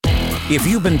If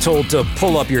you've been told to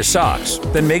pull up your socks,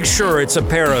 then make sure it's a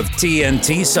pair of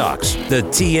TNT socks. The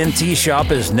TNT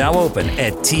shop is now open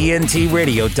at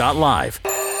tntradio.live.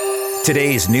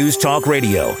 Today's News Talk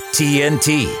Radio,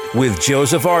 TNT, with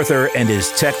Joseph Arthur and his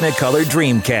Technicolor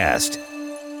Dreamcast.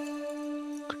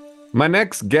 My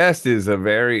next guest is a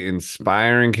very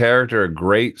inspiring character, a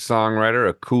great songwriter,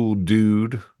 a cool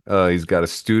dude. He's got a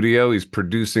studio. He's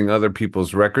producing other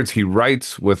people's records. He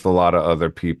writes with a lot of other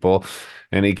people,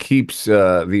 and he keeps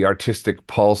the artistic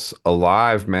pulse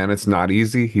alive, man. It's not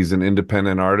easy. He's an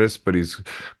independent artist, but he's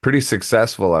pretty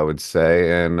successful, I would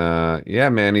say. And yeah,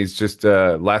 man, he's just,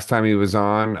 last time he was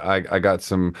on, I got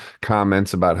some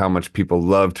comments about how much people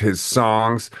loved his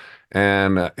songs.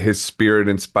 And his spirit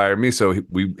inspired me. So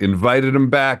we invited him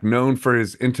back, known for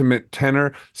his intimate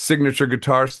tenor, signature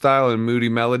guitar style, and moody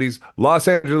melodies. Los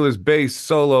Angeles-based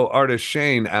solo artist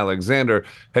Shane Alexander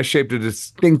has shaped a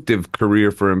distinctive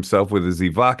career for himself with his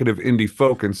evocative indie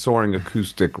folk and soaring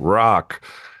acoustic rock,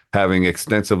 having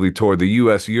extensively toured the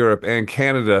U.S., Europe, and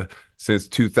Canada since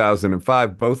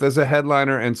 2005, both as a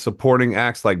headliner and supporting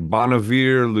acts like Bon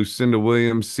Iver, Lucinda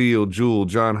Williams, Seal, Jewel,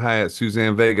 John Hyatt,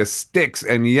 Suzanne Vega, Styx,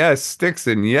 and yes,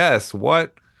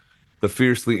 what? The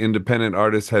fiercely independent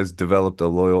artist has developed a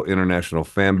loyal international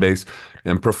fan base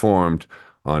and performed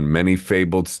on many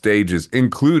fabled stages,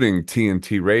 including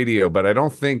TNT Radio. But I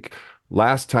don't think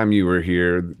last time you were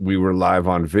here, we were live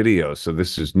on video, so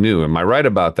this is new. Am I right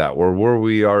about that? Or were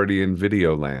we already in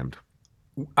video land?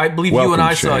 I believe you and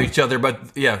I saw each other, but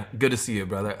yeah, good to see you,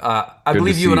 brother. I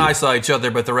believe you and I saw each other,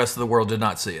 but the rest of the world did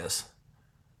not see us.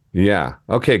 Yeah.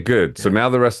 Okay, good. So now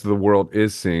the rest of the world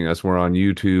is seeing us. We're on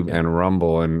YouTube and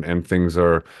Rumble, and things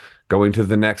are going to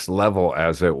the next level,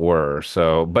 as it were.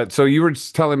 So you were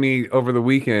just telling me over the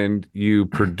weekend you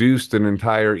produced an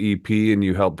entire EP and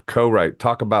you helped co-write.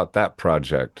 Talk about that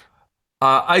project.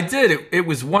 I did. It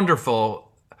was wonderful.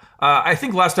 I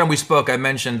think last time we spoke, I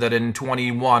mentioned that in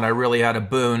 21, I really had a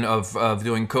boon of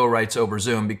doing co-writes over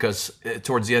Zoom because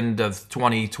towards the end of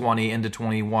 2020 into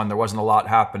 21, there wasn't a lot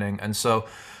happening. And so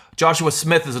Joshua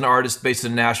Smith is an artist based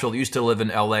in Nashville, used to live in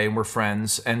LA, and we're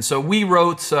friends. And so we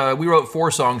wrote 4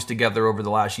 songs together over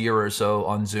the last year or so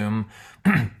on Zoom.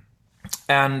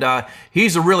 And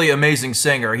he's a really amazing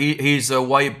singer. He's a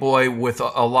white boy with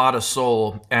a lot of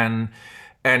soul.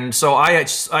 And so I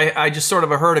just sort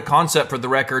of heard a concept for the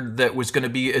record that was going to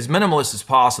be as minimalist as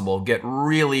possible. Get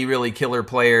really, really killer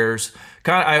players.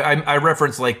 I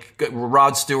reference like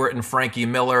Rod Stewart and Frankie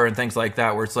Miller and things like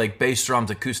that, where it's like bass drums,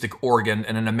 acoustic organ,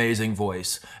 and an amazing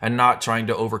voice, and not trying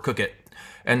to overcook it.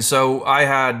 And so I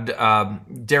had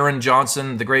Darren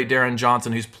Johnson, the great Darren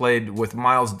Johnson, who's played with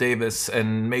Miles Davis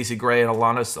and Macy Gray and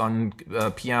Alanis on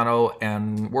piano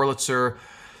and Wurlitzer.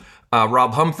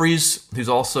 Rob Humphreys, who's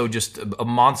also just a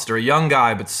monster, a young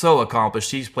guy, but so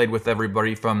accomplished. He's played with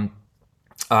everybody from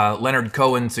Leonard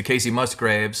Cohen to Casey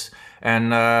Musgraves.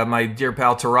 And my dear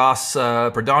pal Taras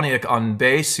Pradoniak on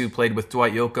bass, who played with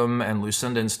Dwight Yoakam and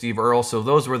Lucinda and Steve Earle. So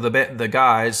those were the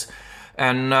guys.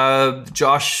 And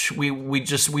Josh,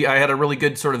 I had a really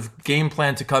good sort of game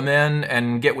plan to come in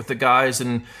and get with the guys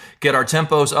and get our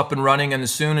tempos up and running. And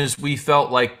as soon as we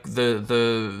felt like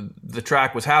the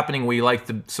track was happening, we liked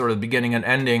the sort of beginning and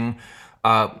ending.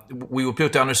 We would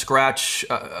put down a scratch.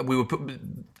 We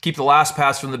would keep the last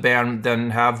pass from the band, then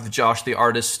have Josh, the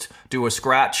artist, do a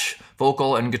scratch,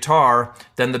 vocal and guitar.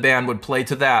 Then the band would play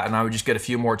to that, and I would just get a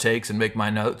few more takes and make my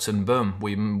notes, and boom,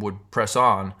 we would press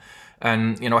on.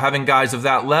 And, you know, having guys of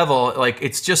that level, like,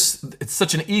 it's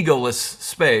such an egoless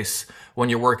space when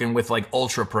you're working with like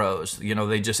ultra pros. You know,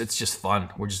 it's just fun.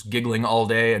 We're just giggling all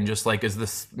day, and just like as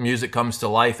this music comes to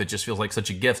life, it just feels like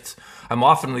such a gift. I'm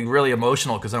often really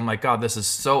emotional because I'm like, God, this is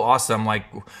so awesome. Like,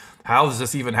 how is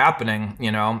this even happening?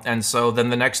 You know? And so then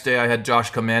the next day I had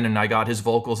Josh come in and I got his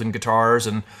vocals and guitars,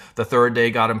 and the third day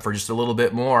got him for just a little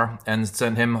bit more and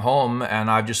sent him home.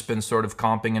 And I've just been sort of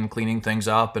comping and cleaning things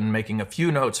up and making a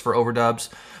few notes for overdubs,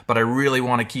 but I really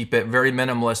want to keep it very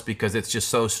minimalist because it's just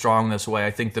so strong this way.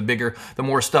 I think the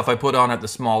more stuff I put on it, the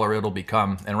smaller it'll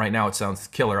become. And right now it sounds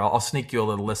killer. I'll sneak you a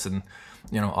little listen,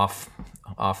 you know, off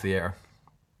the air.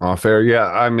 Off air, yeah.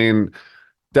 I mean,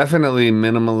 definitely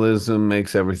minimalism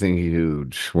makes everything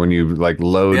huge when you like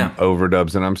load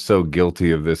overdubs, and I'm so guilty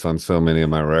of this on so many of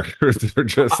my records. They're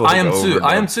just like I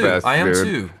am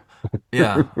too.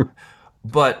 Yeah.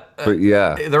 But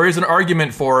yeah, there is an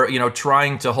argument for, you know,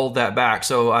 trying to hold that back.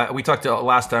 So we talked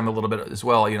last time a little bit as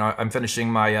well. You know, I'm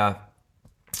finishing my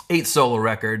 8th solo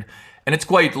record, and it's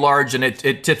quite large, and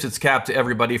it tips its cap to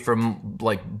everybody from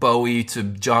like Bowie to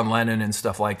John Lennon and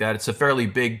stuff like that. It's a fairly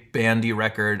big bandy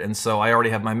record, and so I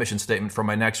already have my mission statement for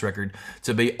my next record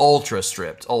to be ultra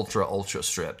stripped.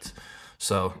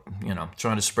 So,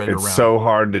 trying to spread it It's around. so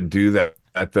hard to do that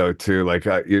though too. Like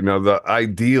the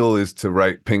ideal is to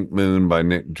write Pink Moon by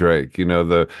Nick Drake.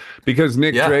 Because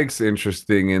Nick Yeah, Drake's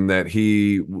interesting in that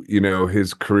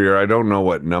his career, I don't know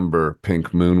what number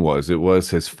Pink Moon was. It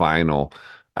was his final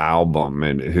album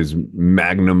and his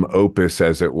magnum opus,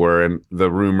 as it were. And the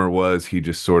rumor was he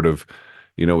just sort of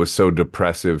was so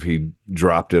depressive he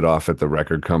dropped it off at the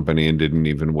record company and didn't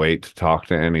even wait to talk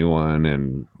to anyone.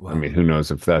 And I well, mean, who knows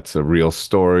if that's a real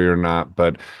story or not,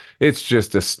 but it's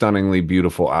just a stunningly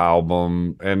beautiful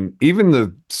album. And even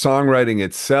the songwriting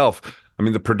itself, I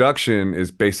mean, the production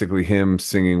is basically him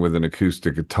singing with an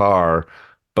acoustic guitar,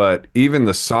 but even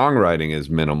the songwriting is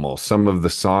minimal. Some of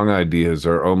the song ideas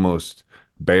are almost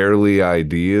barely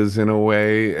ideas in a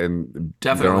way, and they're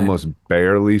definitely. almost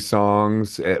barely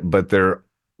songs,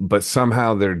 but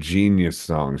somehow they're genius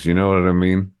songs. You know what I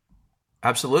mean?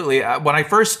 Absolutely. When I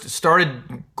first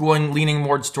started leaning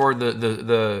more toward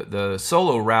the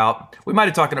solo route, we might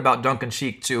have talking about Duncan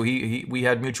Sheik too. We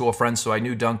had mutual friends, so I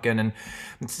knew Duncan, and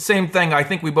it's the same thing. I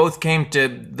think we both came to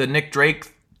the Nick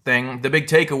Drake thing. The big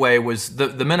takeaway was the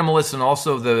minimalist and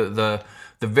also the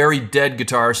very dead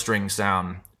guitar string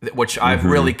sound, which I've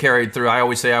really carried through. I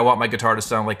always say I want my guitar to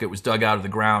sound like it was dug out of the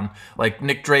ground. Like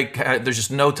Nick Drake, there's just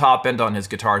no top end on his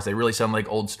guitars. They really sound like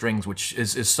old strings, which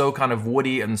is so kind of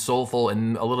woody and soulful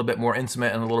and a little bit more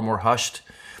intimate and a little more hushed.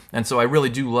 And so I really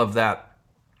do love that.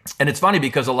 And it's funny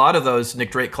because a lot of those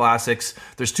Nick Drake classics,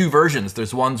 there's two versions.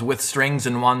 There's ones with strings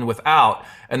and one without.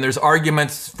 And there's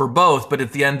arguments for both, but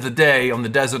at the end of the day, on the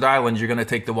desert island, you're going to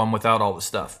take the one without all the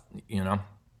stuff.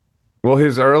 Well,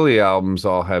 his early albums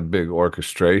all had big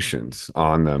orchestrations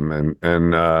on them,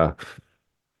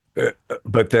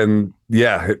 but then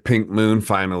yeah, Pink Moon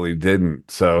finally didn't.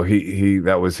 So he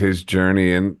that was his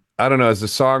journey. And I don't know, as a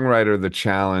songwriter, the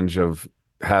challenge of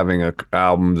having a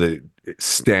album that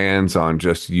stands on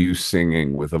just you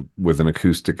singing with an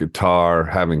acoustic guitar,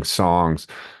 having songs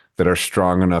that are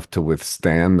strong enough to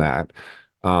withstand that,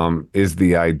 is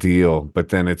the ideal. But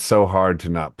then it's so hard to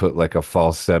not put like a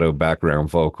falsetto background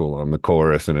vocal on the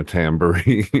chorus and a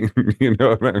tambourine. You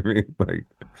know what I mean? Like,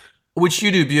 Which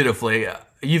you do beautifully.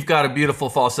 You've got a beautiful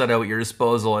falsetto at your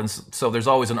disposal, and so there's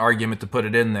always an argument to put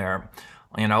it in there.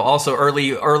 Also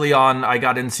early on, I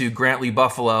got into Grant Lee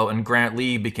Buffalo, and Grant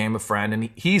Lee became a friend, and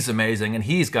he's amazing, and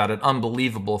he's got an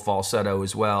unbelievable falsetto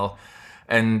as well.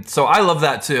 And so I love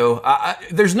that too.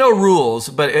 There's no rules,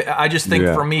 but I just think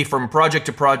yeah. for me, from project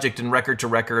to project and record to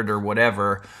record or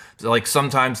whatever, like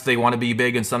sometimes they want to be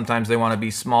big and sometimes they want to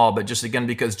be small. But just again,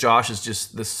 because Josh is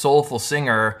just this soulful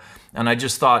singer, and I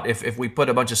just thought if we put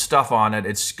a bunch of stuff on it,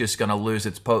 it's just going to lose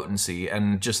its potency.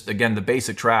 And just again, the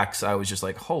basic tracks, I was just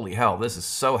like, holy hell, this is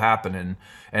so happening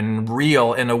and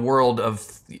real in a world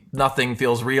of nothing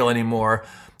feels real anymore.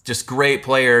 Just great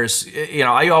players.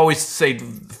 I always say,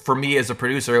 for me as a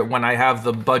producer, when I have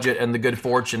the budget and the good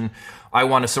fortune, I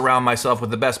want to surround myself with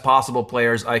the best possible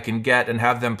players I can get and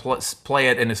have them play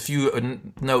it in as few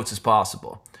notes as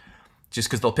possible, just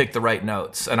because they'll pick the right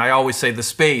notes. And I always say the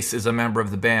space is a member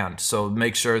of the band, so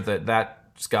make sure that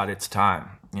that's got its time,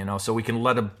 so we can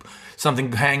let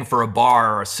something hang for a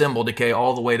bar or a cymbal decay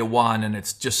all the way to one, and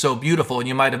it's just so beautiful, and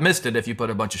you might have missed it if you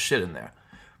put a bunch of shit in there.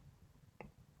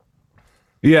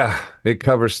 Yeah, it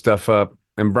covers stuff up.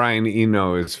 And Brian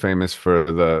Eno is famous for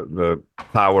the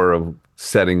power of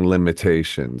setting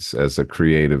limitations as a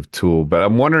creative tool. But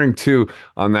I'm wondering too,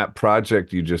 on that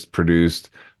project you just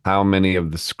produced, how many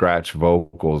of the scratch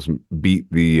vocals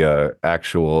beat the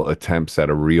actual attempts at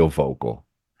a real vocal?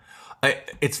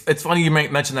 It's funny you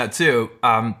mention that too.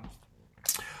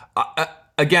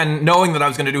 Again, knowing that I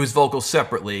was going to do his vocals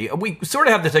separately, we sort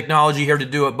of have the technology here to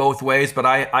do it both ways, but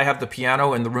I have the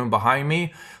piano in the room behind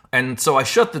me. And so I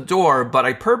shut the door, but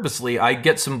I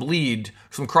get some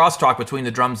crosstalk between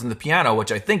the drums and the piano,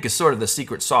 which I think is sort of the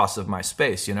secret sauce of my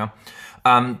space,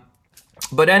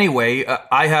 But anyway,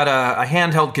 I had a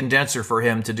handheld condenser for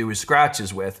him to do his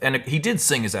scratches with, and he did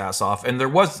sing his ass off. And there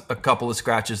was a couple of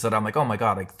scratches that I'm like, oh my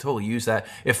god, I could totally use that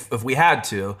if we had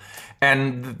to.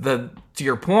 And to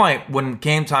your point, when it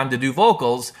came time to do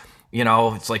vocals,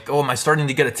 it's like, oh, am I starting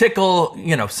to get a tickle?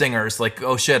 Singers like,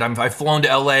 oh shit, I've flown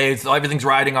to LA, so everything's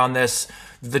riding on this.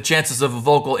 The chances of a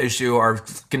vocal issue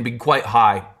can be quite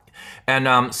high.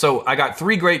 And so I got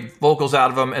 3 great vocals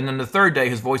out of him, and then the third day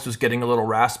his voice was getting a little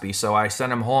raspy, so I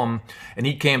sent him home, and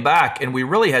he came back, and we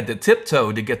really had to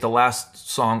tiptoe to get the last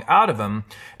song out of him.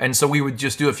 And so we would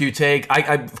just do a few takes.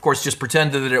 I of course just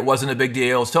pretended that it wasn't a big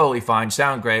deal. It's totally fine.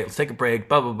 Sound great. Let's take a break.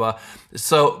 Blah blah blah.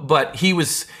 So, but he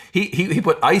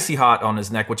put Icy Hot on his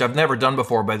neck, which I've never done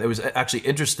before, but it was actually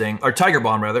interesting. Or Tiger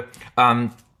Balm rather.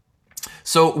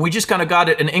 So we just kind of got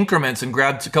it in increments and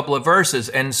grabbed a couple of verses.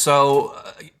 And so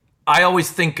I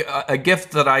always think a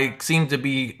gift that I seem to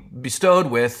be bestowed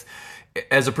with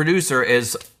as a producer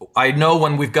is I know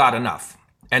when we've got enough.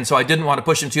 And so I didn't want to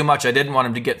push him too much. I didn't want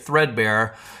him to get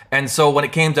threadbare. And so when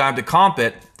it came time to comp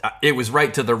it was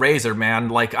right to the razor, man.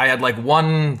 Like I had like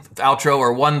one outro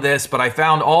or one this, but I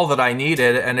found all that I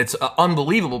needed, and it's an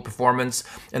unbelievable performance.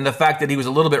 And the fact that he was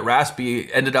a little bit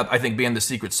raspy ended up, I think, being the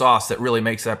secret sauce that really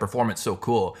makes that performance so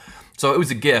cool. So it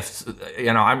was a gift.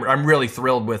 You know, I'm really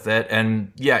thrilled with it.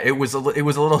 And yeah, it was a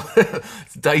little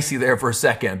dicey there for a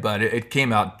second, but it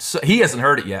came out. So, he hasn't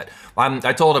heard it yet.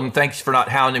 I told him, thanks for not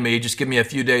hounding me. Just give me a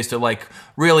few days to like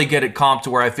really get it comped to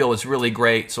where I feel it's really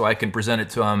great, so I can present it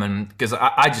to him. And because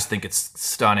I just think it's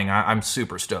stunning. I'm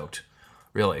super stoked.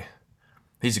 Really,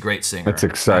 he's a great singer. That's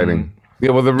exciting.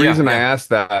 Yeah. Well, the reason I yeah. asked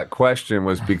that question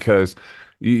was because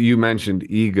you mentioned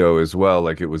ego as well.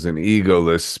 Like it was an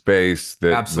egoless space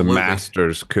that Absolutely. the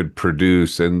masters could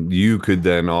produce, and you could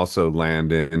then also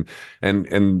land in.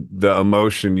 And the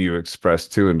emotion you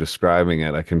expressed too in describing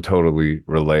it, I can totally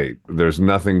relate. There's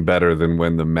nothing better than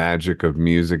when the magic of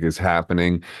music is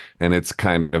happening and it's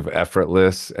kind of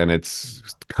effortless and it's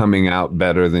coming out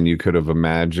better than you could have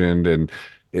imagined. And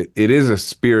it is a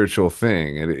spiritual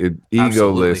thing.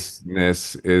 Absolutely.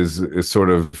 Egolessness is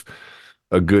sort of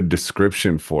a good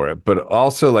description for it. But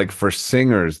also, like for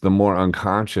singers, the more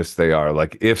unconscious they are,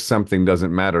 like if something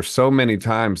doesn't matter, so many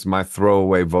times my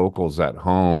throwaway vocals at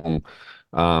home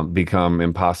become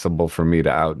impossible for me to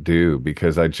outdo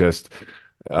because I just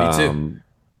Me too.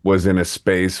 was in a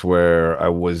space where I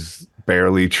was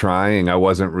barely trying. I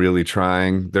wasn't really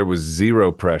trying. There was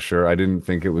zero pressure. I didn't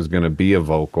think it was going to be a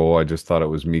vocal. I just thought it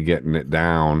was me getting it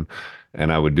down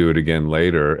and I would do it again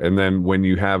later. And then when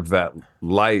you have that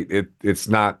light, it's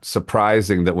not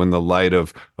surprising that when the light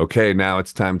of, okay, now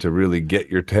it's time to really get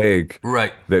your take,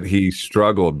 Right. that he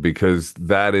struggled because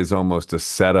that is almost a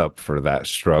setup for that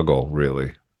struggle,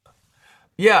 really.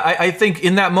 Yeah, I think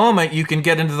in that moment you can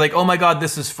get into like, oh my God,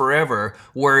 this is forever.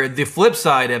 Where the flip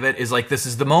side of it is like, this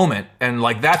is the moment. And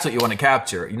like, that's what you want to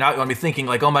capture. You're not going to be thinking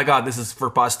like, oh my God, this is for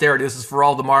posterity. This is for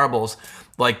all the marbles.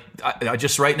 Like, I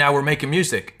just right now we're making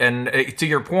music. And to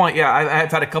your point, yeah,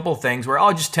 I've had a couple of things where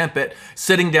I'll just temp it,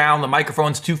 sitting down, the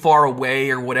microphone's too far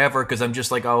away or whatever, because I'm just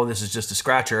like, oh, this is just a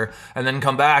scratcher. And then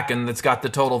come back and it's got the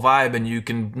total vibe and you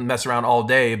can mess around all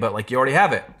day, but like you already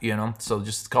have it, you know? So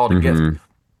just call it a gift.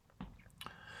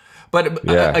 But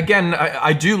Yeah. again,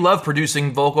 I do love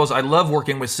producing vocals. I love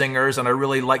working with singers, and I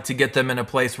really like to get them in a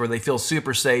place where they feel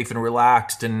super safe and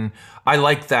relaxed, and I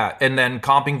like that. And then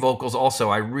comping vocals also,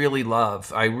 I really love.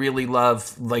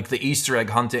 Like the Easter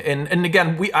egg hunting. And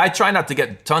again, I try not to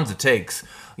get tons of takes,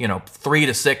 3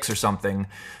 to 6 or something.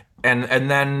 And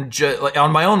then like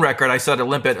on my own record, I set a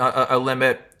limit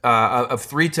of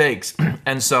 3 takes,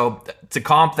 and so to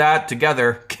comp that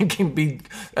together can be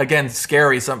again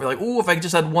scary. Something like, ooh, if I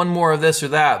just had one more of this or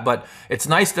that. But it's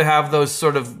nice to have those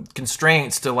sort of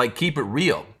constraints to like keep it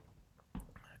real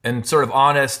and sort of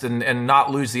honest and not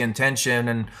lose the intention.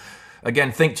 And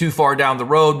again, think too far down the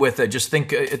road with it. Just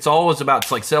think it's always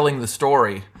about like selling the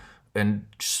story and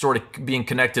sort of being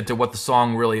connected to what the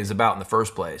song really is about in the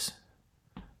first place.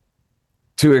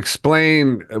 To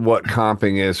explain what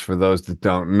comping is for those that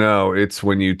don't know, it's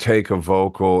when you take a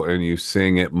vocal and you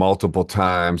sing it multiple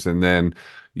times and then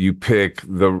you pick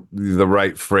the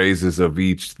right phrases of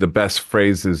each, the best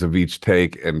phrases of each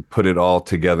take and put it all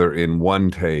together in one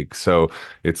take. So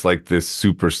it's like this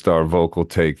superstar vocal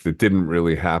take that didn't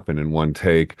really happen in one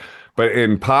take. But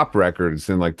in pop records,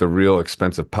 in like the real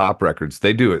expensive pop records,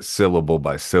 they do it syllable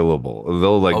by syllable.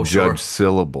 They'll like Oh, judge sure.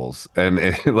 syllables, and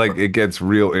like it gets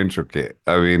real intricate.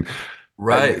 I mean,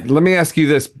 Right. let me ask you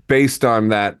this based on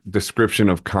that description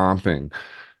of comping,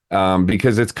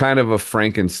 because it's kind of a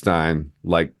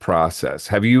Frankenstein-like process.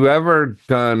 Have you ever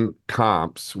done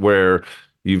comps where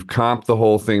you've comped the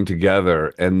whole thing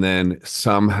together and then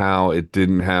somehow it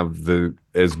didn't have the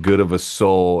as good of a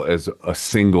soul as a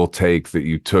single take that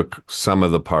you took some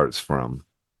of the parts from?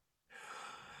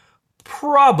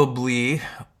 Probably,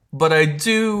 but I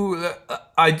do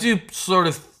sort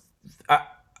of, I,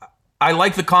 I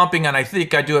like the comping and I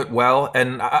think I do it well.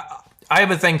 And I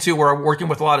have a thing too where I'm working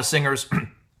with a lot of singers.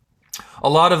 A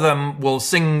lot of them will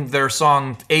sing their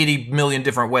song 80 million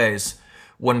different ways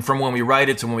from when we write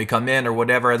it to when we come in or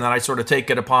whatever, and then I sort of take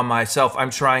it upon myself. I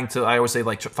always say,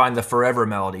 like, find the forever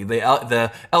melody,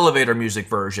 the elevator music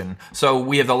version. So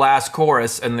we have the last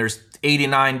chorus and there's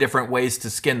 89 different ways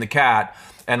to skin the cat,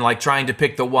 and like trying to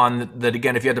pick the one that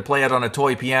again, if you had to play it on a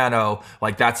toy piano,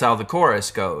 like that's how the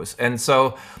chorus goes. And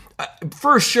so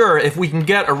For sure, if we can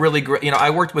get a really great, I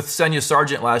worked with Senya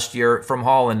Sargent last year from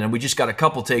Holland, and we just got a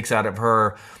couple takes out of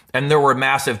her, and there were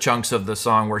massive chunks of the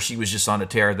song where she was just on a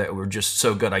tear that were just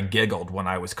so good. I giggled when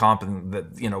I was comping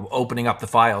that, opening up the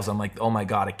files. I'm like, oh my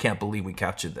God, I can't believe we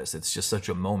captured this. It's just such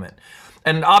a moment.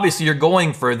 And obviously you're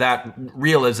going for that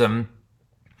realism.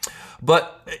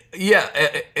 But yeah,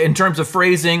 in terms of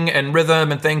phrasing and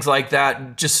rhythm and things like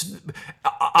that, just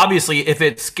obviously if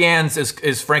it scans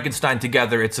as Frankenstein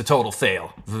together, it's a total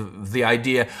fail. The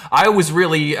idea,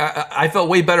 I felt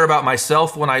way better about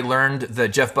myself when I learned that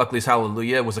Jeff Buckley's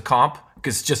Hallelujah was a comp,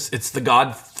 because it's the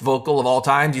God vocal of all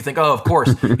time. You think, oh, of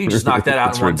course, he just knocked that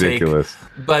out in one ridiculous.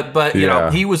 Take.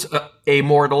 But he was a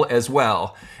mortal as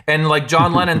well. And like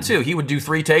John Lennon too, he would do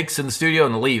 3 takes in the studio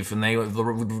and leave, and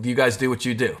you guys do what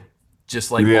you do. Just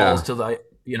like balls to the,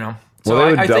 So well,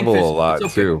 they would double a lot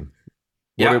too.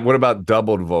 Yeah. What about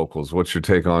doubled vocals? What's your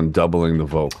take on doubling the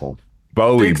vocal?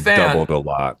 Bowie doubled a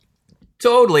lot.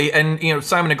 Totally. And,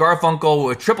 Simon and Garfunkel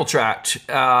were triple tracked.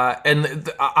 And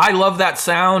I love that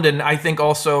sound. And I think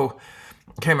also,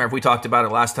 I can't remember if we talked about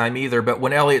it last time either, but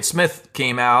when Elliott Smith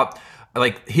came out,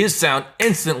 like his sound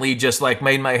instantly just like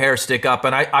made my hair stick up.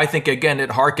 And I think, again,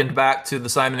 it harkened back to the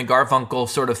Simon and Garfunkel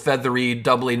sort of feathery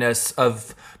doubliness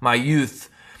of my youth.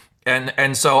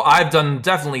 And so I've done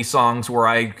definitely songs where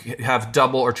I have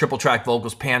double or triple track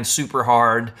vocals panned super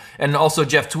hard. And also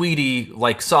Jeff Tweedy,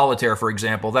 like Solitaire, for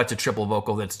example, that's a triple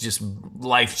vocal that's just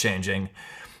life changing.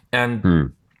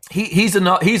 And he's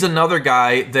another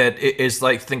guy that is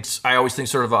like, I always think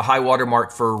sort of a high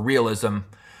watermark for realism.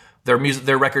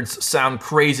 Their records sound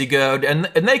crazy good, and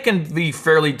they can be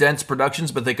fairly dense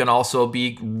productions, but they can also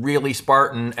be really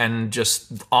Spartan and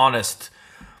just honest.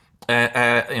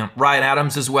 Ryan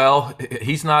Adams as well.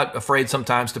 He's not afraid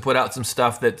sometimes to put out some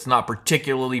stuff that's not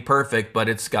particularly perfect, but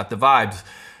it's got the vibes.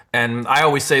 And I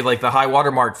always say like the high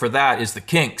watermark for that is the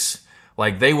Kinks.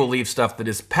 Like they will leave stuff that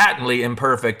is patently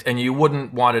imperfect and you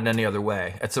wouldn't want it any other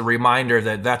way. It's a reminder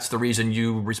that that's the reason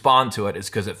you respond to it, is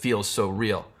because it feels so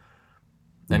real.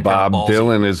 And Bob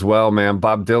Dylan as well, man.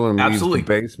 Bob Dylan leaves Absolutely.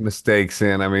 the bass mistakes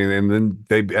in. I mean, and then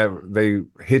they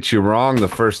hit you wrong the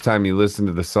first time you listen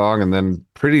to the song, and then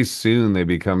pretty soon they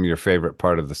become your favorite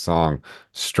part of the song,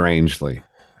 strangely.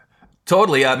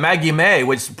 Totally. Maggie May,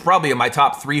 which is probably my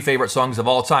top 3 favorite songs of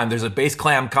all time. There's a bass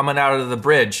clam coming out of the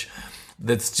bridge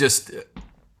that's just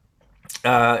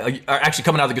actually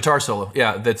coming out of the guitar solo.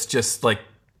 Yeah, that's just like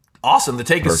awesome. The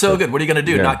take is so good. What are you going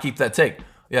to do? Yeah. Not keep that take?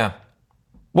 Yeah.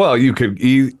 Well, you could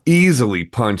easily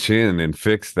punch in and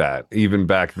fix that even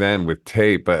back then with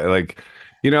tape. But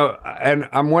and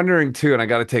I'm wondering too, and I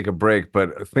got to take a break,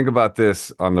 but think about this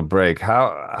on the break.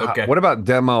 What about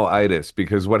demo-itis?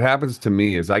 Because what happens to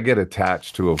me is I get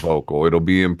attached to a vocal. It'll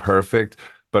be imperfect,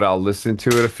 but I'll listen to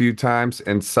it a few times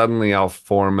and suddenly I'll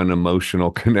form an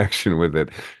emotional connection with it.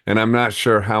 And I'm not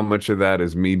sure how much of that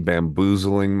is me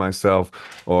bamboozling myself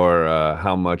or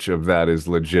how much of that is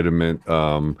legitimate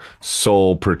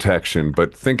soul protection.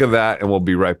 But think of that, and we'll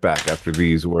be right back after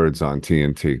these words on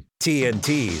TNT.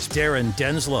 TNT's Darren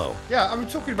Denslow. Yeah, I'm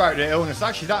talking about the illness.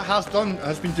 Actually, that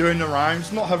has been doing the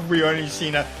rounds. Not have we only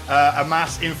seen a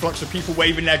mass influx of people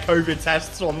waving their COVID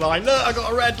tests online. Look, I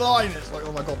got a red line. It's like,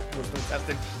 oh my God, people are still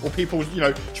testing. Or people,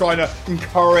 trying to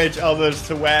encourage others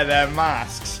to wear their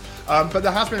masks. But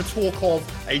there has been a talk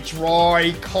of a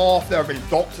dry cough. There have been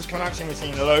doctors coming out saying we've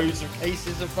seen loads of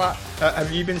cases of that.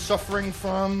 Have you been suffering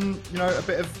from, a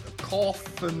bit of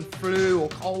cough and flu or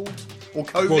cold or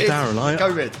COVID? Well, Darren,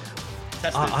 COVID.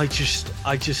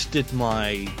 I just did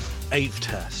my 8th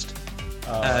test,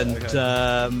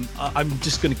 I'm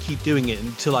just going to keep doing it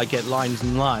until I get lines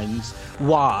and lines.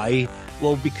 Why?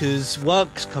 Well, because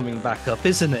work's coming back up,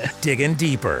 isn't it? Digging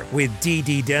deeper with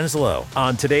D.D. Denslow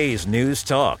on today's News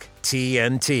Talk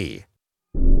TNT.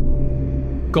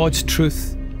 God's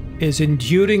truth is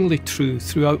enduringly true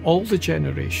throughout all the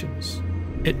generations.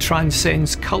 It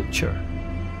transcends culture.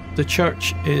 The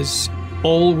church is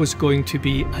always going to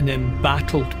be an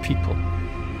embattled people.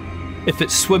 If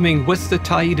it's swimming with the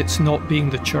tide, it's not being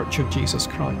the Church of Jesus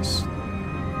Christ.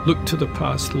 Look to the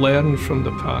past, learn from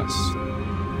the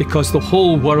past, because the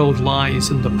whole world lies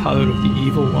in the power of the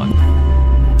evil one.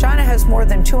 China has more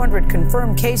than 200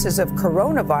 confirmed cases of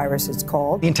coronavirus, it's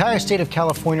called. The entire state of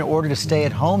California ordered to stay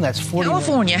at home. That's 40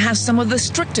 California has some of the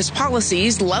strictest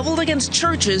policies leveled against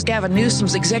churches. Gavin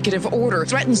Newsom's executive order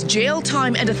threatens jail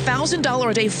time and $1,000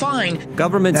 a day fine.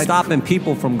 Government stopping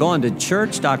people from going to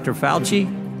church, Dr.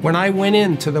 Fauci? When I went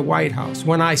into the White House,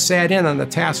 when I sat in on the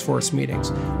task force meetings,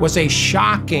 was a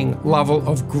shocking level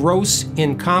of gross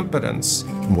incompetence.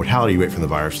 The mortality rate from the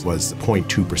virus was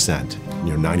 0.2%.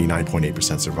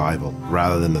 99.8% survival,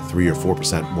 rather than the 3 or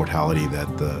 4% mortality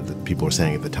that the people were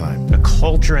saying at the time. The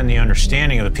culture and the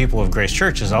understanding of the people of Grace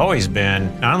Church has always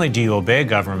been, not only do you obey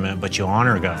government, but you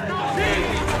honor government.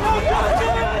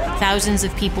 Thousands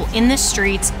of people in the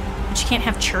streets, but you can't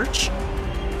have church.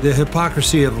 The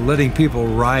hypocrisy of letting people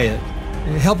riot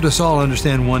helped us all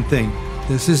understand one thing.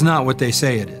 This is not what they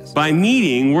say it is. By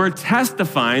meeting, we're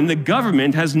testifying the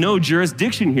government has no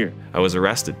jurisdiction here. I was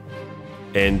arrested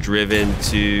and driven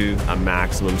to a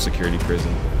maximum security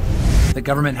prison. The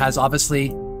government has obviously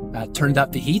turned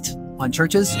up the heat on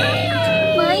churches.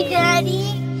 My daddy.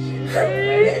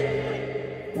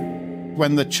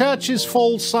 When the churches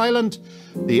fall silent,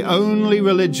 the only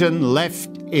religion left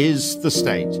is the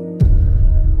state.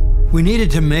 We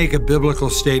needed to make a biblical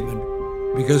statement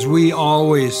because we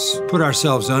always put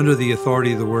ourselves under the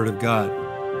authority of the Word of God.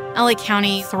 LA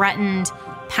County threatened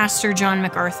Pastor John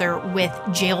MacArthur with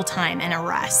jail time and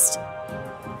arrest.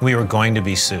 We were going to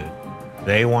be sued.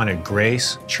 They wanted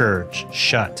Grace Church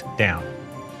shut down.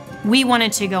 We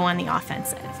wanted to go on the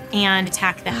offensive and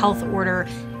attack the health order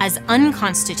as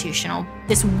unconstitutional.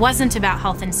 This wasn't about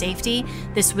health and safety.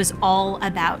 This was all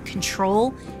about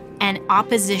control and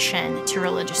opposition to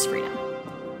religious freedom.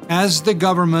 As the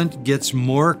government gets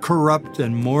more corrupt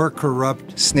and more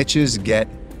corrupt, snitches get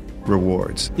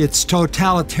rewards. Its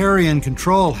totalitarian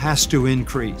control has to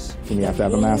increase. And you have to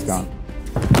have a mask on.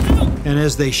 And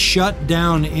as they shut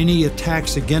down any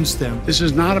attacks against them, this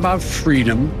is not about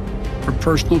freedom or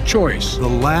personal choice. The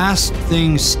last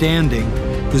thing standing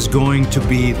is going to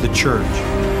be the church.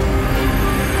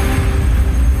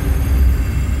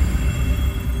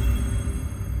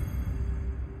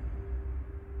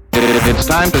 It's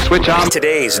time to switch on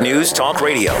today's News Talk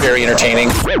Radio. Very entertaining.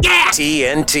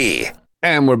 TNT.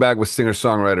 And we're back with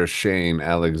singer-songwriter Shane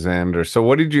Alexander. So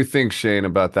what did you think, Shane,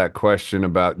 about that question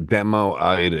about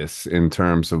demo-itis in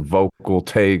terms of vocal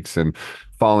takes and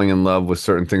falling in love with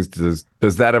certain things? Does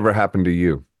that ever happen to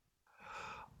you?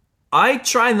 I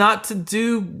try not to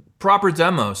do proper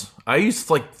demos. I use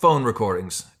like phone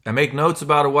recordings. I make notes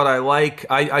about what I like.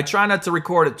 I try not to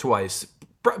record it twice.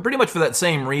 Pretty much for that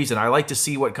same reason. I like to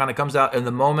see what kind of comes out in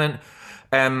the moment.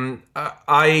 And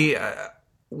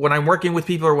when I'm working with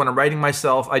people or when I'm writing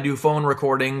myself, I do phone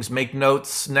recordings, make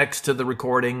notes next to the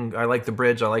recording. I like the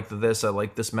bridge, I like this, I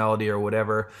like this melody or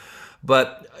whatever.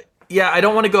 But yeah, I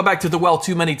don't want to go back to the well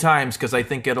too many times because I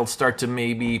think it'll start to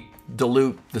maybe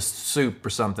dilute the soup or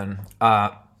something.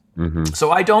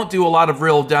 So I don't do a lot of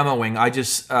real demoing.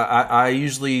 I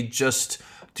usually just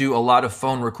do a lot of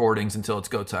phone recordings until it's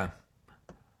go time.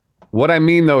 What I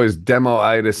mean, though, is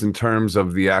demo-itis in terms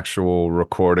of the actual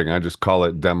recording. I just call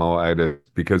it demo-itis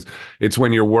because it's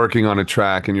when you're working on a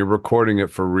track and you're recording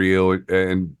it for real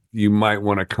and you might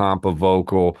want to comp a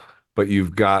vocal, but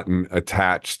you've gotten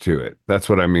attached to it. That's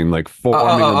what I mean, like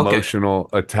forming emotional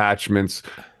attachments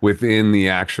within the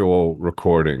actual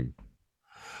recording.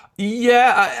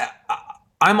 Yeah,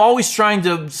 I'm always trying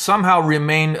to somehow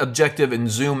remain objective and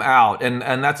zoom out. And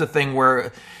that's a thing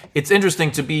where it's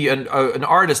interesting to be an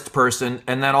artist person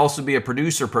and then also be a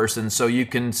producer person so you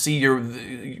can see your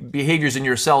behaviors in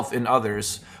yourself in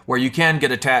others, where you can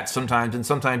get attached sometimes, and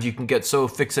sometimes you can get so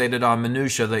fixated on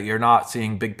minutia that you're not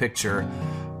seeing big picture.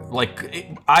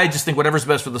 Like, I just think whatever's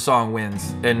best for the song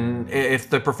wins. And if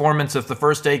the performance of the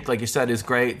first take, like you said, is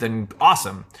great, then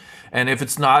awesome. And if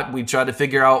it's not, we try to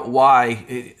figure out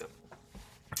why.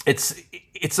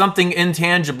 It's something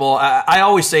intangible. I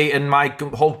always say in my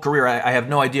whole career, I have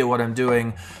no idea what I'm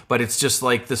doing, but it's just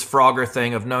like this Frogger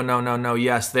thing of no,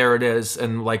 yes, there it is.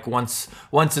 And like once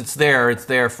it's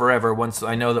there forever. Once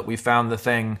I know that we found the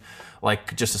thing,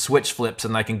 like just a switch flips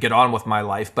and I can get on with my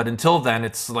life. But until then,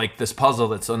 it's like this puzzle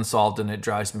that's unsolved and it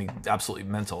drives me absolutely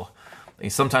mental.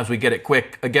 Sometimes we get it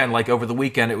quick. Again, like over the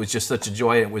weekend, it was just such a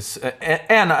joy. It was,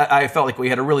 and I felt like we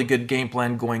had a really good game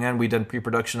plan going in. We did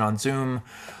pre-production on Zoom.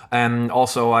 And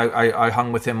also, I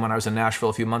hung with him when I was in Nashville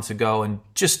a few months ago and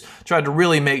just tried to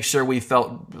really make sure we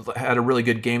had a really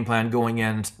good game plan going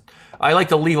in. I like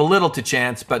to leave a little to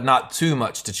chance, but not too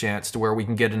much to chance to where we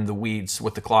can get into the weeds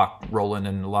with the clock rolling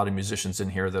and a lot of musicians in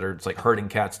here that are it's like herding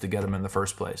cats to get them in the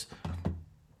first place.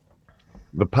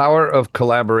 The power of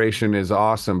collaboration is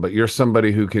awesome, but you're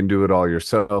somebody who can do it all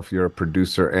yourself. You're a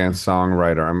producer and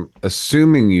songwriter. I'm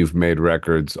assuming you've made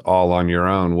records all on your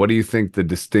own. What do you think the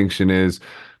distinction is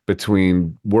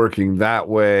between working that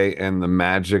way and the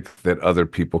magic that other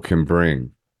people can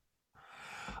bring?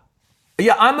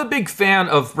 Yeah, I'm a big fan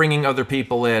of bringing other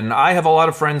people in. I have a lot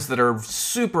of friends that are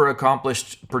super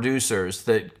accomplished producers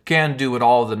that can do it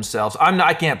all themselves.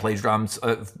 I can't play drums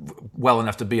well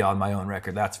enough to be on my own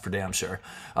record. That's for damn sure.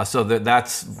 So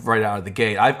that's right out of the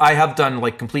gate. I have done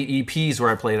like complete EPs where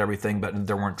I played everything, but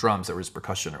there weren't drums. There was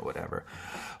percussion or whatever.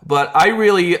 But I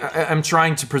really am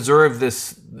trying to preserve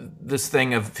this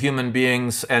thing of human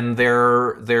beings and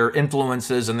their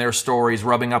influences and their stories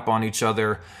rubbing up on each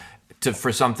other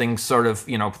for something sort of,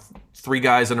 3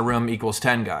 guys in a room equals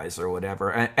 10 guys or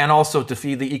whatever. And also to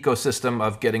feed the ecosystem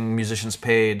of getting musicians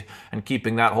paid and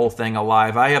keeping that whole thing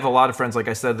alive. I have a lot of friends, like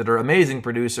I said, that are amazing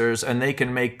producers, and they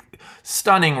can make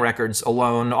stunning records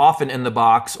alone, often in the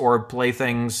box, or play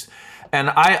things. And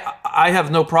I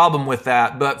have no problem with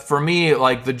that. But for me,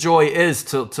 like, the joy is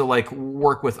to like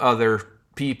work with other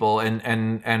people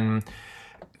and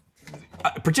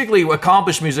particularly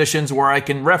accomplished musicians where I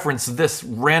can reference this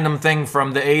random thing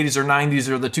from the 80s or 90s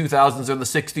or the 2000s or the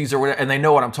 60s or whatever, and they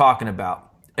know what I'm talking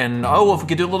about. And, if we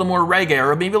could do a little more reggae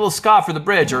or maybe a little ska for the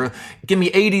bridge, or give me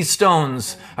 80s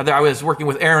Stones. I was working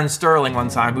with Aaron Sterling one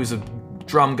time, who's a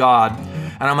drum god.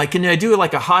 And I'm like, can I do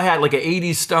like a hi-hat, like an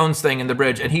 80s Stones thing in the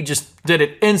bridge? And he just did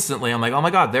it instantly. I'm like, oh my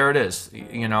God, there it is.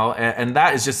 And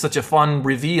that is just such a fun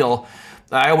reveal.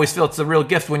 I always feel it's a real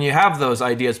gift when you have those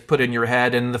ideas put in your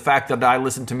head, and the fact that I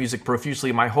listened to music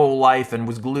profusely my whole life and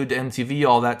was glued to MTV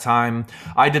all that time,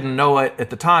 I didn't know it at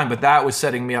the time, but that was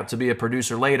setting me up to be a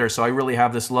producer later. So I really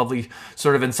have this lovely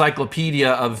sort of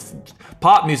encyclopedia of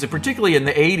pop music, particularly in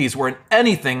the 80s, where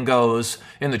anything goes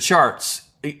in the charts.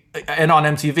 And on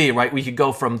MTV, right, we could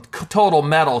go from total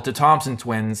metal to Thompson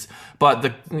Twins, but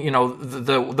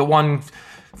the one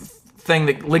thing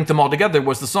that linked them all together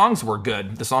was the songs were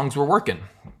good. The songs were working.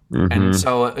 Mm-hmm. And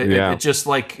so it just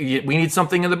like, we need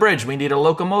something in the bridge. We need a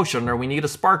locomotion, or we need a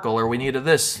sparkle, or we need a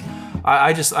this.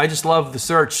 I just love the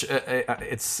search.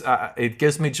 It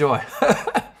gives me joy.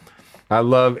 I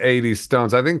love 80s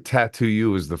Stones. I think Tattoo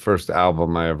You was the first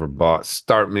album I ever bought.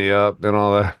 Start Me Up and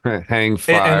all that. Hang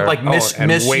Fire. And like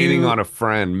Miss Waiting You. on a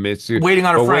Friend. Miss You. Waiting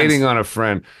on a Friend. Waiting on a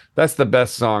Friend. That's the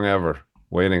best song ever.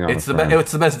 Waiting on a Friend.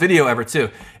 It's the best video ever too.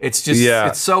 It's just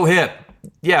it's so hip.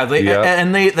 Yeah,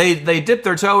 they dipped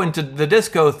their toe into the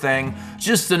disco thing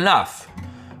just enough.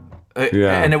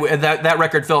 And that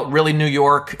record felt really New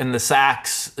York, and the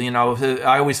sax.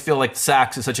 I always feel like the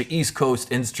sax is such an East Coast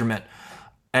instrument.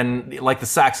 And like the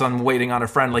sax on Waiting on a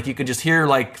Friend, like you could just hear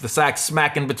like the sax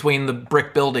smacking between the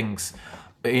brick buildings,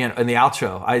 in the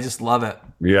outro. I just love it.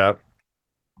 Yeah.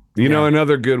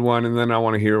 Another good one, and then I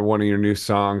want to hear one of your new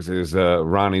songs, is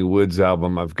Ronnie Wood's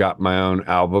album, I've Got My Own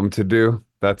Album to Do.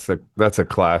 That's a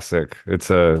classic. It's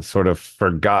a sort of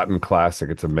forgotten classic.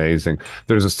 It's amazing.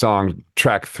 There's a song,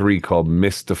 track 3, called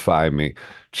Mystify Me.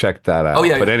 Check that out. Oh,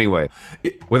 yeah. But anyway,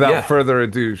 without further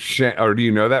ado, or do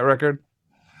you know that record?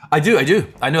 I do.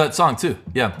 I know that song too.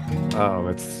 Yeah. Oh,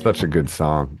 it's such a good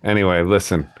song. Anyway,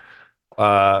 listen,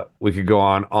 we could go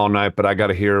on all night, but I got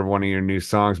to hear one of your new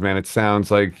songs, man. It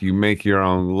sounds like You Make Your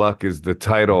Own Luck is the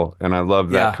title, and I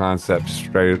love that concept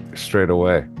straight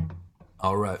away.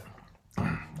 All right.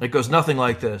 It goes nothing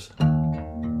like this.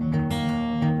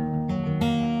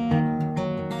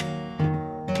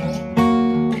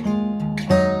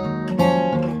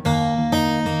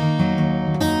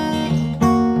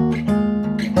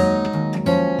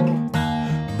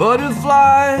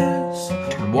 Butterflies,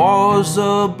 walls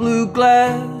of blue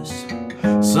glass.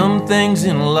 Some things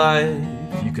in life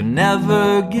you can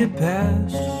never get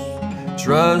past.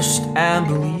 Trust and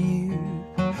believe,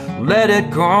 let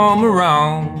it come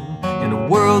around. In a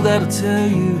world that'll tell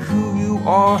you who you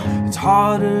are, it's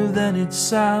harder than it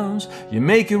sounds. You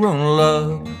make your own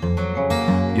luck,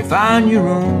 you find your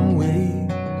own way.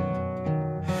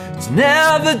 It's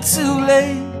never too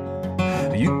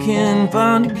late, you can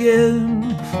find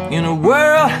again. In a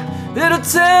world that'll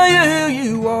tell you who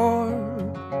you are,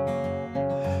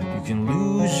 you can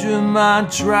lose your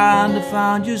mind trying to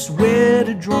find just where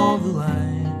to draw the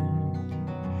line.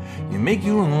 You make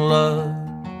your own luck.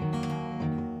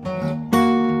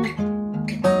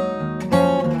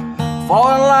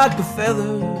 Falling like a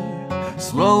feather,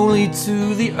 slowly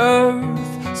to the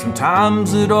earth.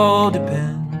 Sometimes it all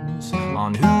depends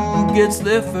on who gets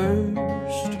there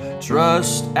first.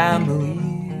 Trust and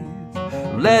believe,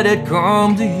 let it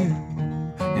come to you.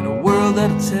 In a world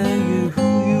that'll tell you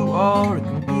who you are, it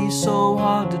can be so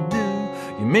hard to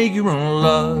do. You make your own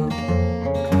luck,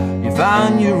 you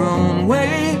find your own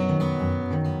way.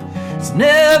 It's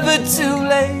never too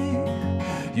late,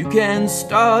 you can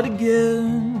start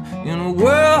again. In a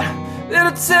world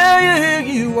that'll tell you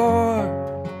who you are,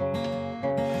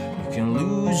 you can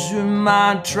lose your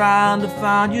mind trying to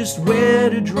find just where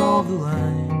to draw the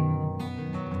line.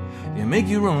 You make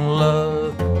your own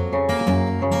luck.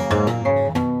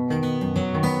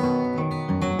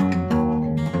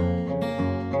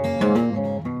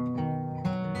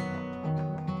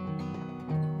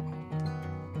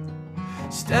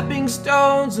 Stepping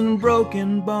stones and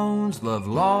broken bones, love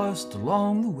lost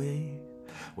along the way.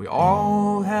 We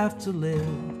all have to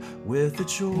live with the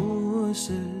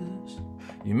choices.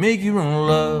 You make your own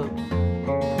love,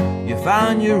 you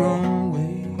find your own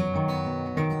way.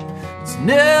 It's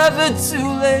never too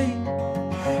late,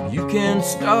 you can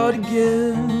start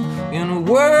again in a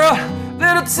world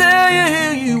that'll tell you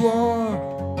who you are.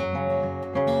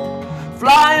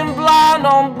 Flying blind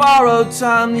on borrowed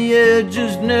time, the edge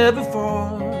is never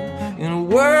far. In a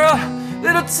world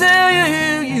that'll tell you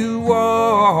who you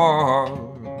are.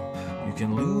 You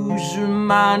can lose your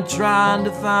mind trying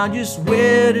to find just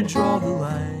where to draw the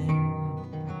line.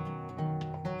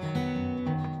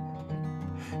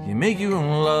 You make your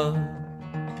own love.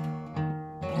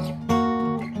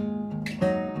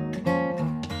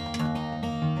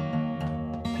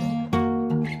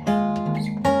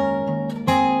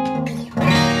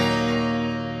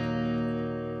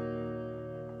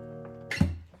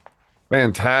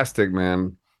 Fantastic,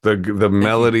 man. The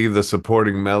melody, the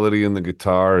supporting melody in the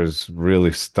guitar is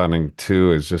really stunning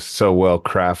too. It's just so well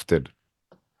crafted.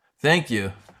 Thank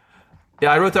you.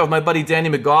 Yeah, I wrote that with my buddy Danny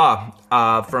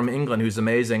McGaw from England, who's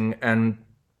amazing. And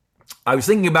I was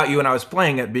thinking about you when I was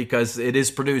playing it because it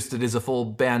is produced, it is a full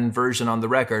band version on the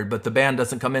record, but the band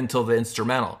doesn't come in till the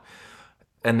instrumental.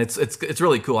 And it's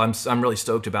really cool. I'm really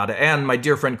stoked about it. And my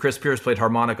dear friend Chris Pierce played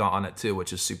harmonica on it too,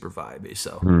 which is super vibey.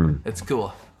 So it's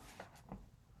cool.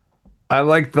 I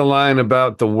like the line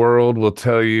about the world will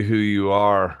tell you who you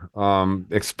are.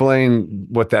 Explain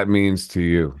what that means to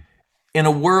you. In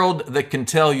a world that can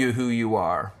tell you who you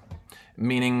are,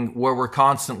 meaning where we're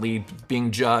constantly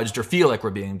being judged or feel like we're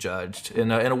being judged.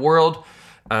 In a world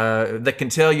that can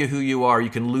tell you who you are, you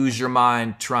can lose your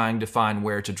mind trying to find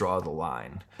where to draw the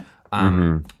line.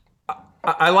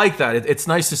 I like that. It's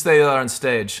nice to say that on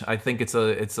stage. I think it's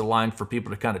a line for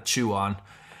people to kind of chew on.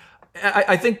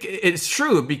 I think it's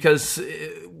true because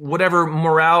whatever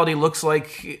morality looks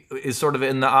like is sort of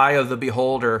in the eye of the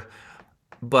beholder,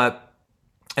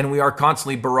 and we are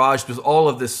constantly barraged with all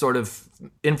of this sort of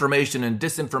information and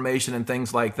disinformation and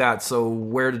things like that. So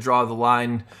where to draw the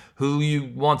line, who you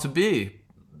want to be.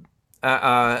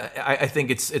 I think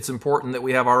it's important that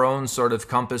we have our own sort of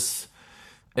compass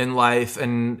in life.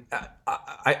 And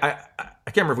I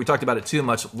can't remember if we talked about it too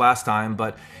much last time,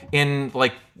 but in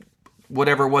like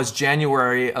whatever was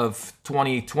January of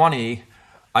 2020,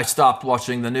 I stopped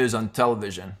watching the news on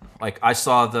television. Like I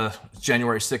saw the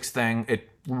January 6th thing. It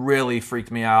really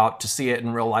freaked me out to see it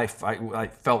in real life. I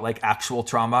felt like actual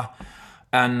trauma.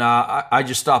 And I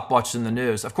just stopped watching the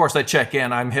news. Of course, I check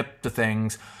in. I'm hip to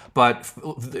things. But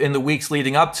in the weeks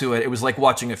leading up to it, it was like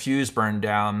watching a fuse burn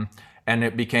down. And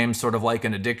it became sort of like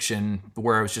an addiction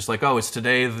where it was just like, oh, it's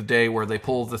today the day where they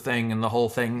pull the thing and the whole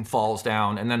thing falls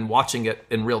down. And then watching it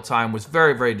in real time was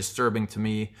very, very disturbing to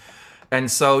me. And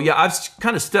so, yeah, I've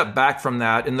kind of stepped back from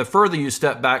that. And the further you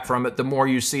step back from it, the more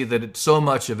you see that so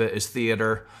much of it is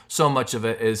theater. So much of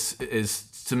it is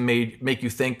to make you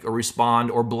think or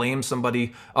respond or blame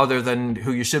somebody other than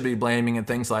who you should be blaming and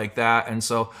things like that. And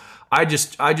so I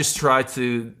just try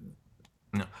to,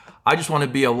 I just want to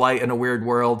be a light in a weird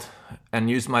world and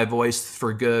use my voice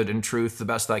for good and truth the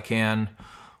best I can.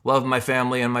 Love my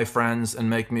family and my friends and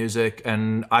make music.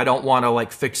 And I don't want to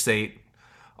like fixate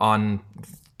on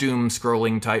doom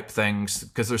scrolling type things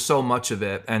because there's so much of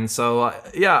it. And so,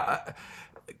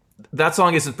 that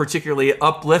song isn't particularly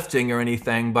uplifting or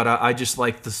anything, but I just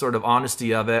like the sort of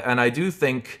honesty of it. And I do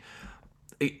think,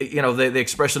 the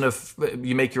expression of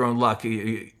you make your own luck,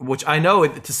 which I know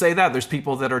to say that there's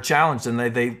people that are challenged and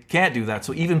they can't do that.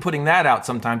 So even putting that out,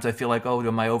 sometimes I feel like, oh,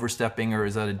 am I overstepping or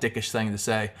is that a dickish thing to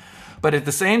say? But at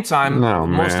the same time,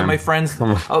 most of my friends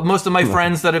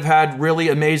that have had really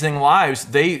amazing lives,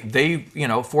 they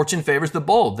fortune favors the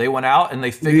bold. They went out and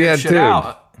they figured shit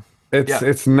out.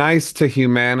 It's nice to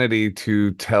humanity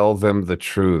to tell them the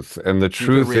truth. And the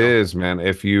truth is, man,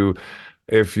 if you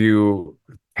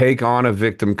take on a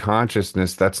victim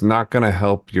consciousness, that's not going to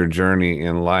help your journey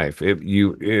in life.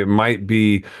 It might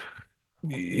be,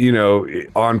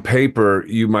 on paper,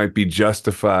 you might be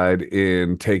justified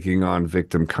in taking on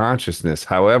victim consciousness.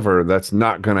 However, that's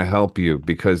not going to help you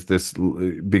because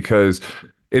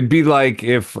it'd be like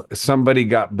if somebody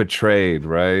got betrayed,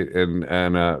 right? And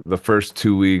the first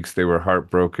 2 weeks they were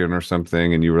heartbroken or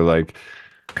something, and you were like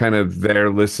kind of there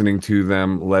listening to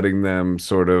them, letting them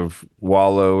sort of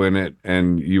wallow in it,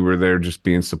 and you were there just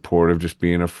being supportive, just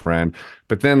being a friend.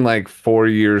 But then like 4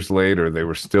 years later, they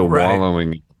were still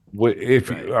wallowing.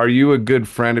 Are you a good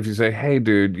friend if you say, hey,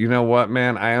 dude, you know what,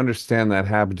 man, I understand that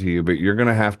happened to you, but you're going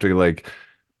to have to like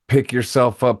pick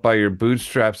yourself up by your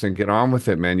bootstraps and get on with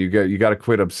it, man. You got to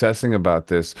quit obsessing about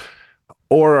this.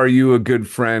 Or are you a good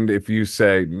friend if you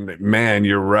say, man,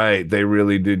 you're right, they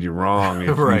really did you wrong.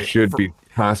 You should be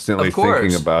constantly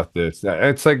thinking about this.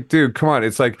 It's like, dude, come on.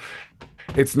 It's like,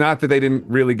 it's not that they didn't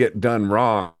really get done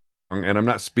wrong. And I'm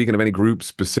not speaking of any group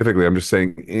specifically. I'm just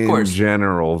saying in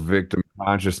general, victim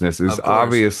consciousness is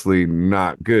obviously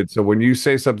not good. So when you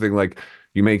say something like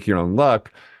you make your own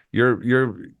luck,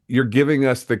 you're giving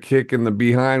us the kick in the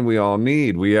behind we all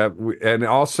need. And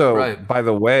also, by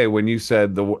the way, when you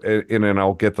said and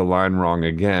I'll get the line wrong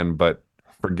again, but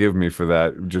forgive me for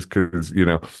that, just because, you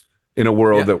know, in a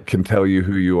world that can tell you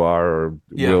who you are or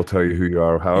will tell you who you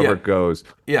are, however it goes.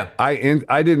 Yeah.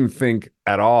 I didn't think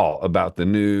at all about the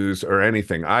news or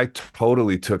anything. I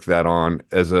totally took that on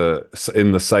as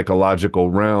in the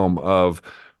psychological realm of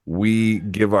we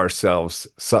give ourselves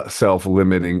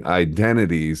self-limiting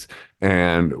identities,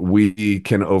 and we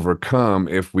can overcome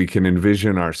if we can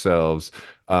envision ourselves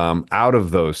out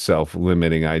of those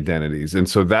self-limiting identities. And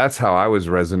so that's how I was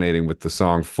resonating with the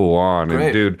song full on. Great.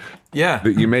 And dude,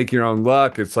 that you make your own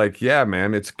luck. It's like, yeah,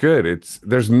 man, it's good.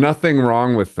 There's nothing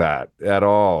wrong with that at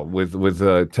all.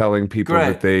 With telling people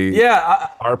that they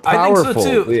are powerful. I think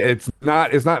so too. It's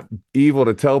not evil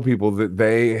to tell people that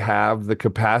they have the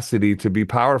capacity to be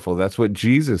powerful. That's what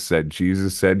Jesus said.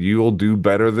 Jesus said, "You will do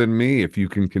better than me if you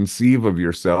can conceive of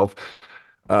yourself."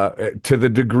 To the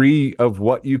degree of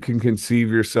what you can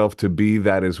conceive yourself to be,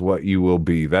 that is what you will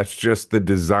be. That's just the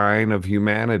design of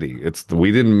humanity.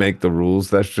 We didn't make the rules.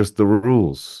 That's just the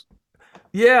rules.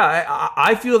 Yeah,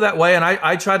 I feel that way, and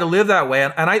I try to live that way.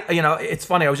 And I, you know, it's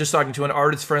funny. I was just talking to an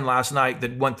artist friend last night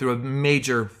that went through a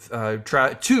major,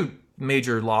 two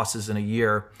major losses in a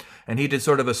year. And he did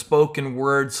sort of a spoken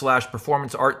word /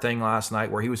 performance art thing last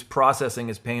night where he was processing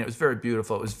his pain. It was very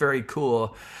beautiful. It was very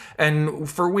cool. And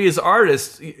for we as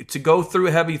artists to go through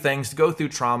heavy things, to go through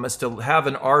traumas, to have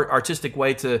an artistic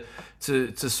way to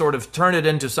sort of turn it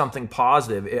into something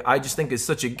positive, I just think is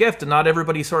such a gift, and not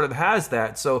everybody sort of has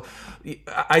that. So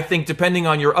I think depending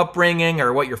on your upbringing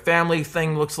or what your family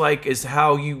thing looks like is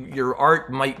how your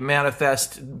art might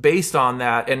manifest based on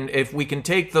that. And if we can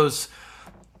take those,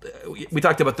 we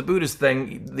talked about the Buddhist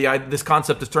thing, this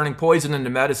concept of turning poison into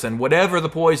medicine. Whatever the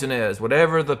poison is,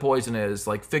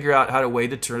 like figure out how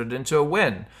to turn it into a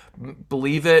win.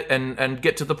 Believe it and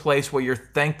get to the place where you're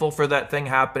thankful for that thing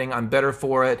happening. I'm better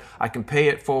for it. I can pay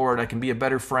it forward. I can be a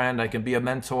better friend. I can be a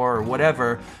mentor or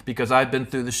whatever because I've been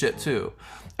through the shit too.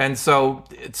 And so,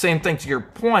 same thing to your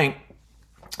point.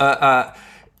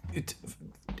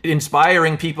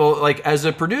 Inspiring people, like as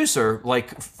a producer,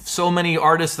 like so many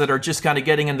artists that are just kind of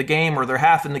getting in the game or they're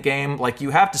half in the game, like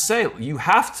you have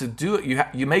to do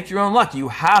it. You make your own luck. You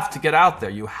have to get out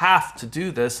there. You have to do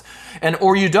this,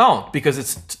 or you don't,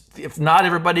 because if not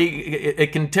everybody,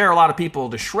 it can tear a lot of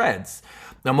people to shreds.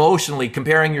 Emotionally,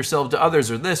 comparing yourself to others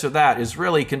or this or that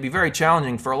can be very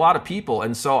challenging for a lot of people.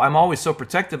 And so I'm always so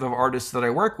protective of artists that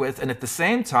I work with. And at the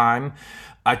same time,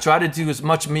 I try to do as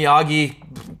much Miyagi,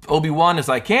 Obi-Wan as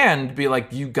I can to be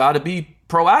like, you got to be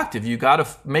proactive. You got to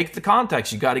make the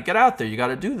contacts. You got to get out there. You got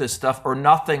to do this stuff or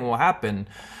nothing will happen.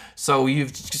 So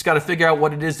you've just got to figure out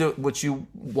what it is that you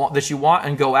want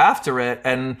and go after it.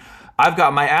 And I've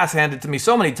got my ass handed to me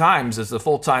so many times as a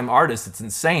full-time artist. It's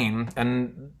insane.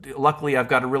 And luckily I've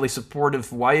got a really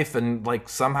supportive wife, and like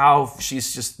somehow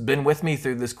she's just been with me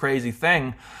through this crazy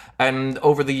thing. And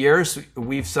over the years,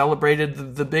 we've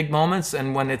celebrated the big moments.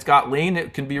 And when it's got lean,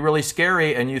 it can be really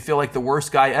scary. And you feel like the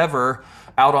worst guy ever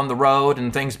out on the road,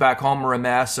 and things back home are a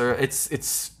mess. Or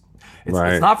it's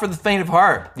not for the faint of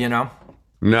heart, you know?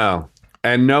 No.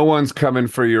 And no one's coming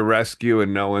for your rescue,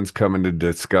 and no one's coming to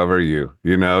discover you.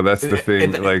 You know, that's the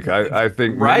thing. Like, I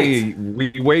think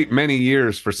we wait many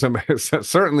years for somebody.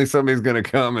 Certainly somebody's going to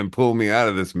come and pull me out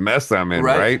of this mess I'm in,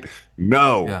 right?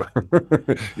 No. Yeah.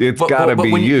 It's got to be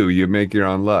you. You make your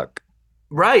own luck.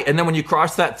 Right. And then when you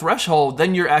cross that threshold,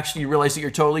 then you realize that you're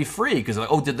totally free. Because,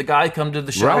 like, oh, did the guy come to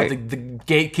the show? Right. The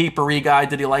gatekeeper-y guy,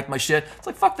 did he like my shit? It's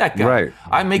like, fuck that guy. Right.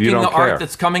 I'm making the art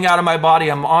that's coming out of my body.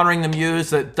 I'm honoring the muse.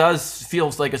 That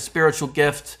feels like a spiritual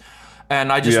gift. And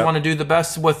I just want to do the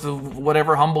best with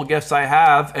whatever humble gifts I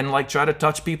have, and like try to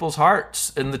touch people's hearts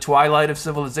in the twilight of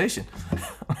civilization.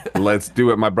 Let's do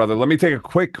it, my brother. Let me take a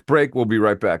quick break. We'll be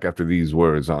right back after these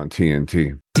words on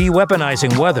TNT.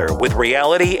 De-weaponizing weather with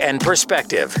reality and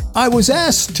perspective. I was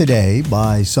asked today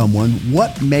by someone,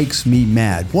 what makes me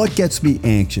mad? What gets me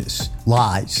anxious?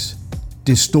 Lies,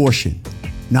 distortion,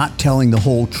 not telling the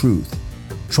whole truth,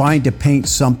 trying to paint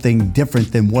something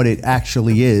different than what it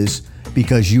actually is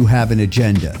because you have an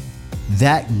agenda.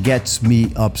 That gets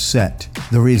me upset.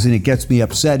 The reason it gets me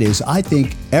upset is I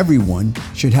think everyone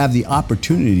should have the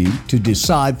opportunity to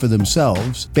decide for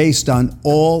themselves, based on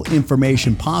all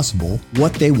information possible,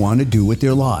 what they want to do with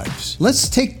their lives. Let's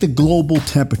take the global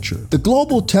temperature. The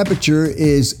global temperature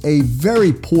is a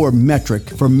very poor metric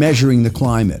for measuring the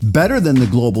climate. Better than the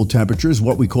global temperature is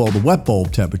what we call the wet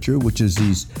bulb temperature, which is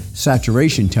the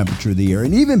saturation temperature of the air.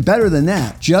 And even better than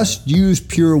that, just use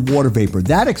pure water vapor.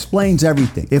 That explains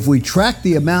everything. If we track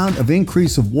the amount of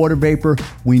increase of water vapor,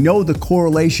 we know the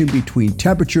correlation between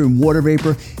temperature and water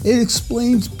vapor. It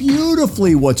explains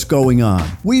beautifully what's going on.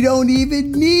 We don't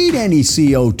even need any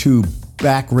CO2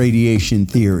 back radiation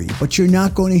theory, but you're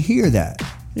not going to hear that.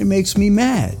 It makes me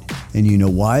mad. And you know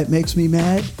why it makes me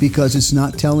mad? Because it's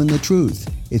not telling the truth.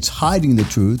 It's hiding the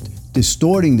truth,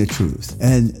 distorting the truth.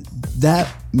 And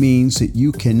that means that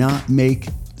you cannot make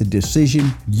the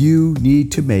decision you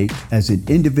need to make as an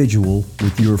individual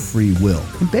with your free will.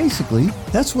 And basically,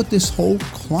 that's what this whole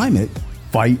climate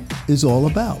fight is all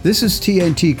about. This is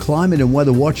TNT Climate and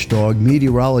Weather Watchdog,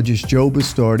 meteorologist Joe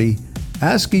Bastardi,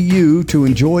 asking you to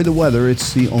enjoy the weather.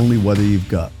 It's the only weather you've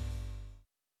got.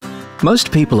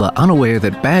 Most people are unaware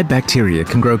that bad bacteria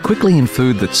can grow quickly in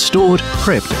food that's stored,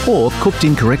 prepped, or cooked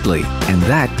incorrectly, and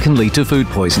that can lead to food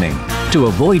poisoning. To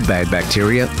avoid bad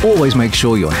bacteria, always make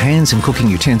sure your hands and cooking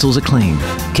utensils are clean.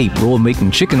 Keep raw meat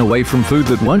and chicken away from food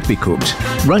that won't be cooked.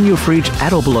 Run your fridge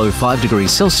at or below 5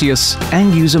 degrees Celsius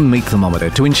and use a meat thermometer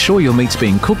to ensure your meat's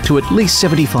being cooked to at least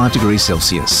 75 degrees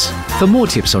Celsius. For more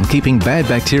tips on keeping bad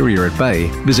bacteria at bay,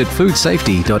 visit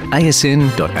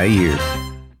foodsafety.asn.au.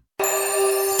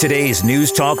 Today's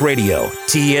News Talk Radio,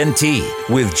 TNT,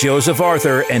 with Joseph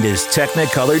Arthur and his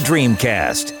Technicolor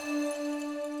Dreamcast.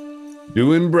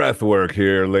 Doing breath work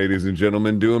here, ladies and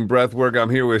gentlemen. Doing breath work.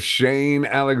 I'm here with Shane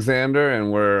Alexander,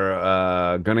 and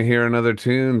we're going to hear another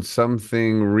tune,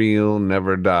 Something Real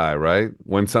Never Die, right?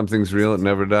 When something's real, it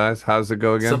never dies. How does it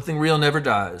go again? Something Real Never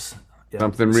Dies. Yeah,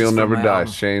 Something Real Never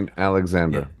Dies. Shane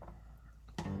Alexander. Yeah.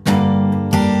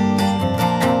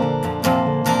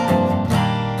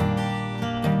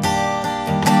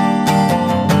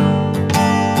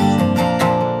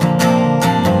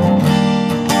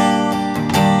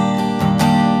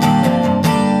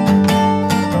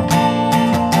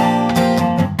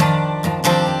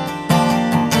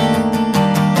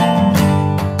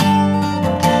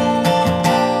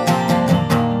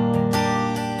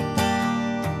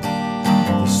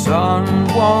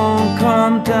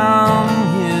 Down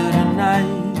here tonight,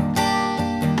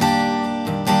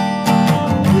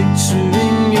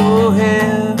 picturing your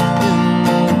hair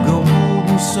in the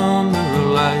golden summer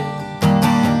light.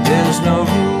 There's no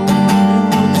room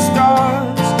in the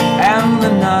stars, and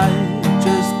the night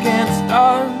just can't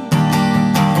start.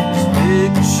 There's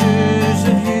pictures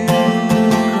of you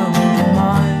come to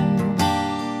mind.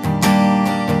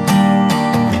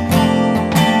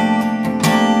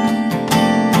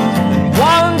 And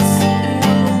once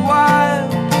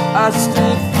I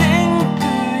still think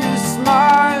of your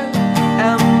smile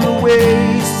and the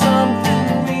way something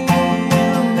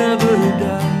real never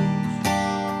dies.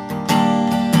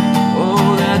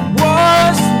 Oh, that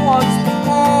was once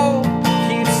before,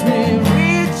 keeps me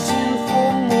reaching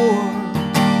for more.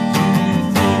 Do you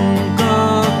think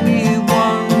of me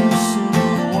once in a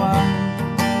while?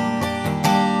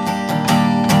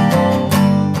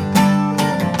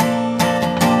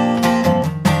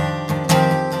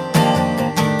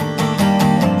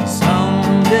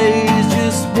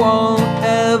 Won't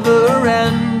ever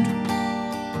end.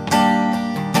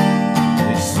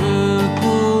 They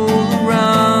circle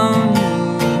around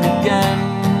you again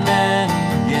and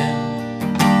again.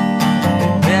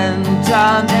 And then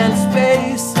time and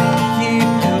space keep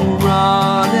you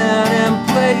running in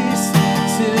place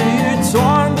till you're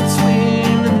torn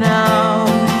between the now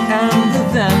and the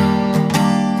then.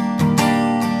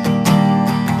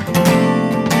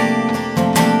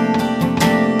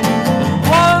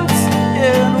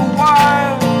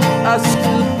 I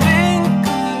still think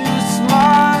of your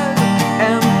smile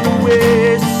and the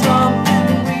way something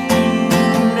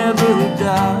real never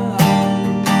died.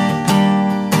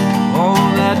 All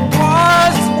that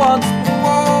was once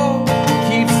before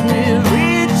keeps me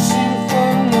reaching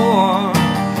for more.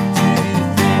 Do you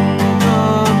think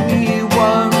of me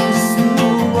once in a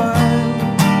while?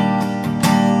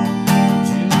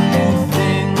 Do you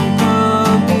think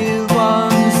of me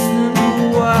once in a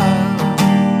while?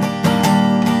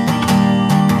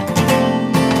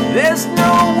 There's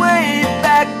no way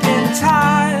back in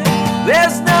time.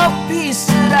 There's no peace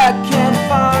that I can't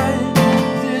find.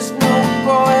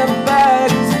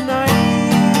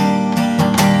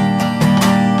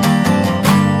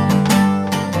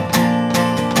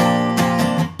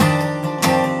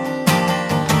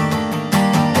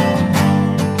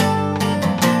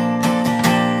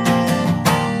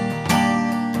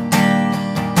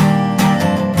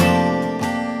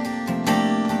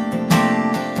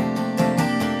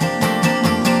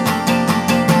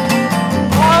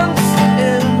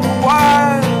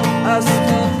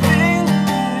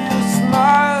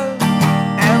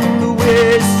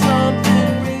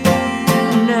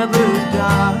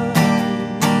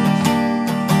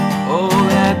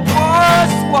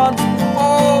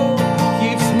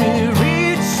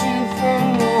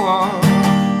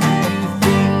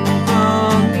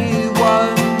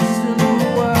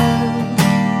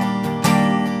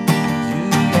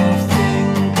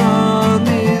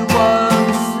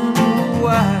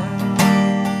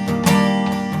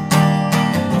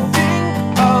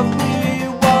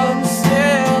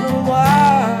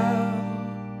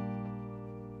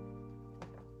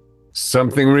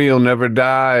 Something Real Never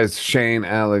Dies, Shane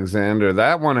Alexander.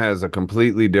 That one has a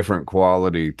completely different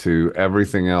quality to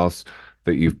everything else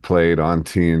that you've played on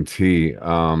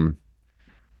TNT.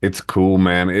 It's cool,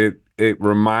 man. It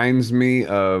reminds me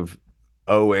of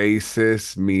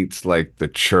Oasis meets like the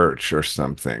church or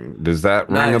something. Does that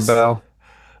ring a Nice. bell?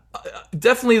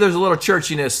 Definitely, there's a little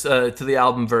churchiness to the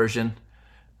album version,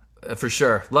 for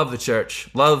sure. Love the church.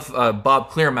 Love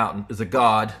Bob Clearmountain is a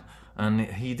god, and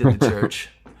he did the church.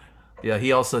 Yeah,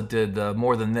 he also did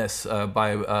More Than This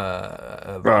by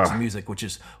Roxy Music, which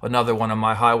is another one of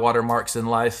my high water marks in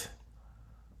life.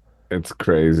 It's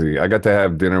crazy. I got to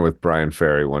have dinner with Brian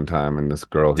Ferry one time, and this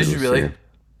girl. Did you really?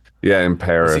 Yeah, in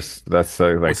Paris. That's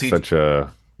like such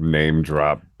a name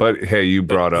drop. But hey, you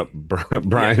brought up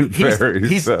Brian Ferry.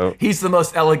 He's the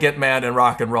most elegant man in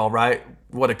rock and roll, right?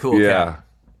 What a cool cat.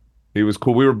 He was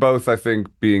cool. We were both, I think,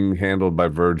 being handled by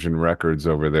Virgin Records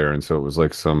over there, and so it was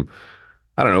like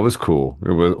I don't know, it was cool.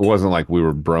 It wasn't like we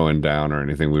were broing down or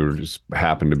anything. We were just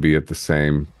happened to be at the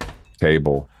same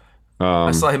table.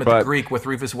 I saw him at the Greek with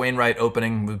Rufus Wainwright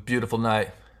opening. It was a beautiful night.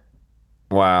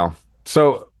 Wow.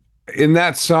 So in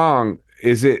that song,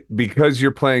 is it because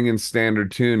you're playing in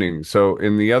standard tuning? So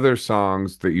in the other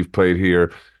songs that you've played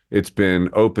here, it's been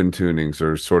open tunings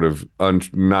or sort of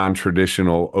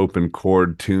non-traditional open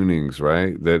chord tunings,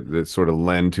 right? That sort of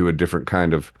lend to a different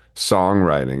kind of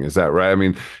songwriting. Is that right? I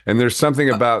mean, and there's something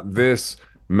about this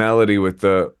melody with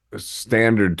the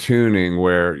standard tuning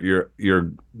where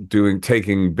you're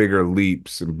taking bigger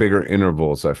leaps and bigger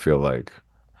intervals, I feel like.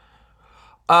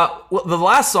 Well, the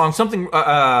last song, something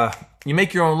You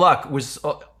Make Your Own Luck,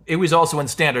 it was also in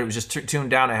standard. It was just tuned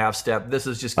down a half step. This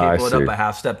is just keeping it up a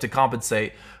half step to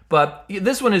compensate. But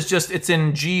this one is it's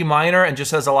in G minor and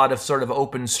just has a lot of sort of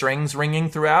open strings ringing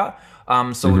throughout.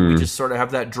 So we just sort of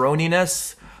have that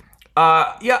droniness.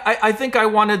 I think I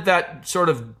wanted that sort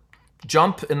of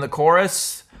jump in the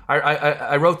chorus.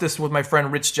 I wrote this with my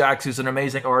friend Rich Jacks, who's an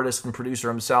amazing artist and producer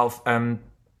himself. And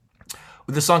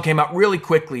the song came out really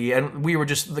quickly, and we were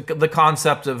just the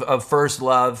concept of first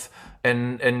love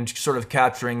and sort of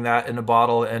capturing that in a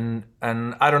bottle. And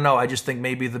I don't know, I just think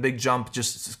maybe the big jump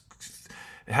just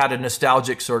had a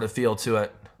nostalgic sort of feel to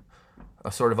it.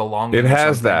 A sort of a long. It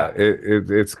has that.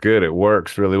 It's good. It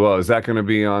works really well. Is that going to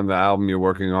be on the album you're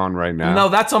working on right now? No,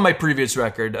 that's on my previous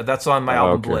record. That's on my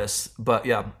album Bliss. But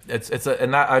yeah,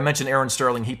 and that I mentioned Aaron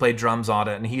Sterling. He played drums on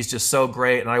it, and he's just so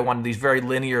great. And I wanted these very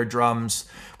linear drums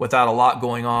without a lot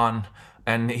going on,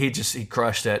 and he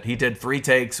crushed it. He did 3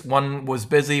 takes. One was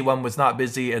busy, one was not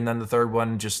busy, and then the third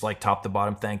one just like top to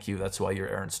bottom. Thank you. That's why you're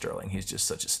Aaron Sterling. He's just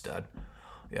such a stud.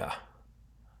 Yeah.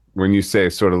 When you say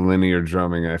sort of linear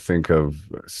drumming, I think of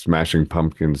Smashing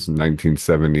Pumpkins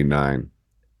 1979.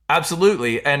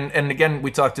 Absolutely. And again,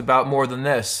 we talked about More Than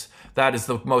This. That is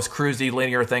the most cruisy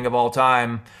linear thing of all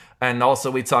time. And also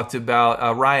we talked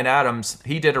about Ryan Adams.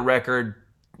 He did a record,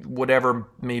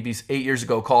 maybe 8 years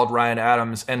ago, called Ryan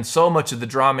Adams. And so much of the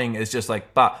drumming is just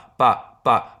like, ba, ba,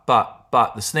 ba, ba,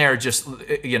 ba. The snare just,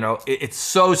 it's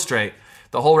so straight.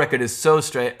 The whole record is so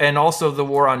straight. And also the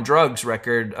War on Drugs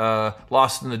record,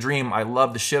 Lost in the Dream, I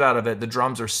love the shit out of it. The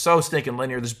drums are so stinking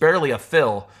linear. There's barely a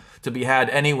fill to be had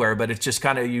anywhere, but it's just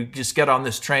kind of, you just get on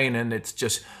this train and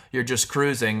you're just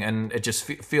cruising, and it just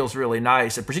feels really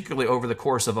nice. And particularly over the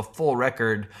course of a full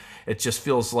record, it just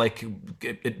feels like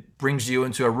it brings you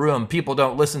into a room. People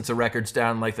don't listen to records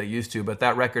down like they used to, but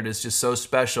that record is just so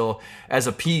special as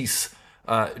a piece,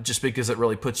 just because it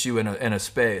really puts you in a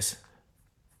space.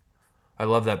 I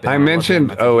love that band. I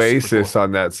mentioned Oasis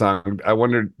on that song. I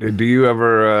wondered, do you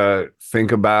ever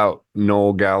think about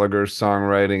Noel Gallagher's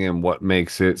songwriting and what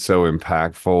makes it so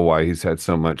impactful, why he's had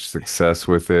so much success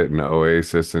with it and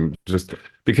Oasis, and just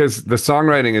because the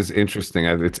songwriting is interesting.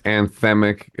 It's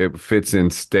anthemic. It fits in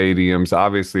stadiums.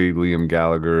 Obviously, Liam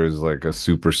Gallagher is like a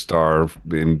superstar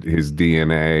in his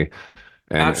DNA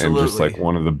and just like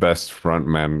one of the best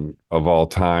frontmen of all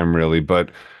time, really.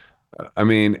 But I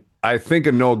mean, I think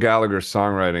of Noel Gallagher's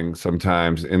songwriting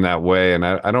sometimes in that way, and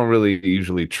I don't really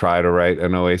usually try to write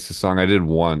an Oasis song. I did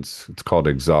once. It's called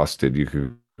Exhausted. You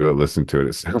could go listen to it.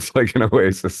 It sounds like an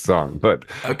Oasis song. But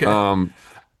it's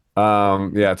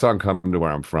on Come to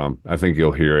Where I'm From. I think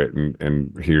you'll hear it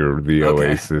and hear the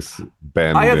Oasis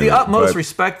band. I have the utmost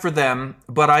respect for them,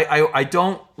 but I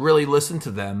don't really listen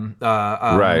to them.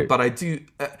 Right. But I do.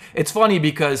 It's funny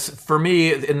because for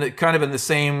me, in the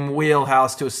same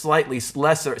wheelhouse to a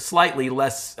slightly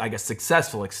less, I guess,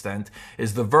 successful extent,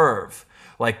 is the Verve.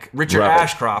 Like Richard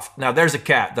Ashcroft. Now there's a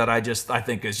cat that I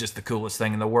think is just the coolest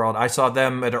thing in the world. I saw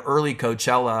them at an early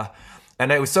Coachella,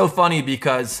 and it was so funny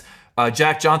because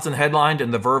Jack Johnson headlined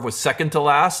and the Verve was second to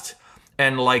last.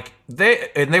 And like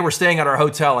they were staying at our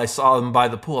hotel. I saw them by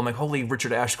the pool. I'm like, holy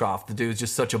Richard Ashcroft, the dude's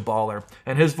just such a baller.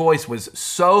 And his voice was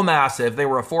so massive. They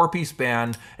were a 4-piece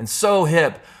band and so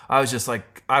hip. I was just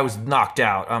like, I was knocked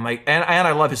out. I'm like, and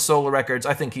I love his solo records.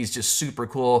 I think he's just super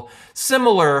cool.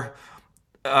 Similar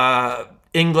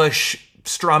English,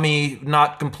 strummy,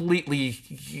 not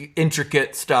completely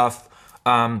intricate stuff.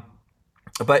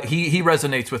 But he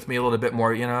resonates with me a little bit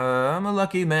more. You know, I'm a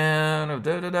lucky man.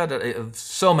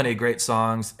 So many great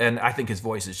songs, and I think his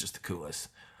voice is just the coolest.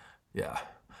 Yeah,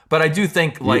 but I do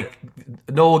think like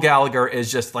Noel Gallagher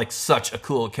is just like such a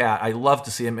cool cat. I love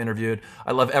to see him interviewed.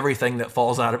 I love everything that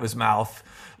falls out of his mouth.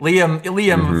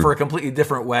 Liam for a completely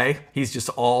different way. He's just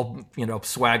all, you know,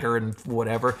 swagger and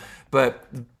whatever. But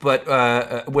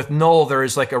with Noel, there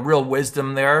is like a real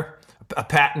wisdom there. A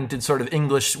patented sort of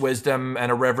English wisdom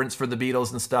and a reverence for the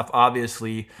Beatles and stuff,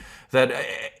 obviously, that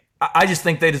I just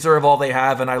think they deserve all they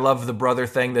have, and I love the brother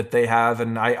thing that they have,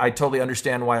 and I totally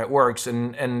understand why it works.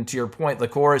 And to your point, the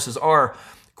choruses are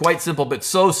quite simple, but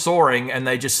so soaring, and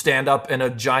they just stand up in a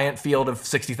giant field of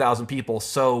 60,000 people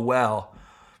so well.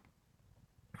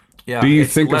 Yeah. Do you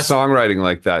think of songwriting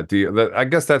like that? I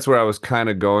guess that's where I was kind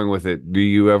of going with it. Do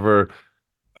you ever...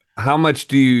 How much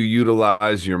do you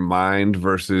utilize your mind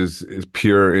versus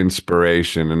pure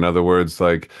inspiration? In other words,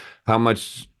 like how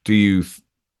much do you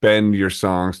bend your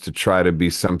songs to try to be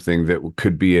something that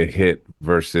could be a hit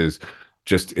versus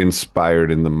just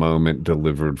inspired in the moment,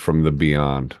 delivered from the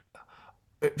beyond?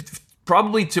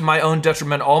 Probably to my own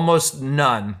detriment, almost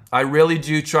none. I really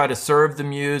do try to serve the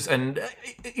muse, and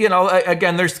you know,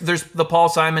 again, there's the Paul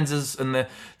Simonses and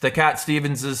the Cat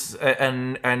Stevenses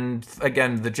and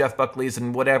again the Jeff Buckleys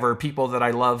and whatever people that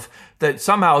I love that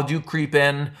somehow do creep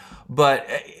in, but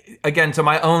again, to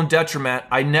my own detriment,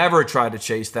 I never try to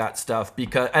chase that stuff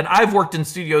and I've worked in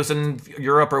studios in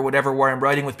Europe or whatever where I'm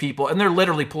writing with people and they're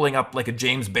literally pulling up like a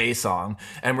James Bay song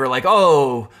and we're like,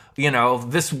 oh, you know,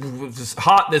 this was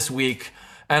hot this week.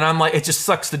 And I'm like, it just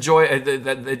sucks the joy.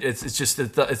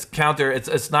 It's counter.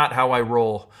 It's not how I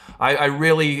roll. I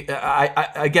really,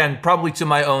 again, probably to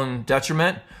my own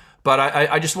detriment, but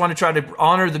I just want to try to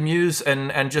honor the muse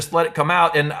and just let it come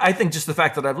out. And I think just the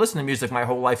fact that I've listened to music my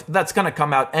whole life, that's going to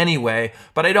come out anyway.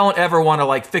 But I don't ever want to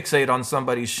like fixate on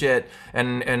somebody's shit.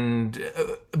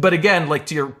 But again, like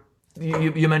to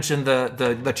you mentioned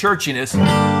the churchiness.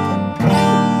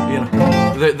 You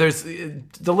know, there's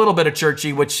the little bit of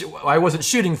churchy, which I wasn't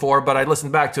shooting for, but I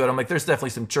listened back to it. I'm like, there's definitely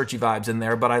some churchy vibes in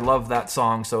there, but I love that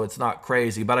song, so it's not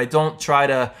crazy. But I don't try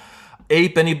to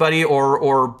ape anybody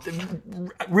or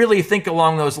really think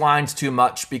along those lines too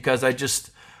much because I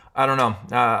don't know.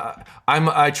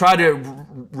 I try to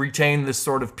retain this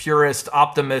sort of purist,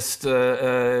 optimist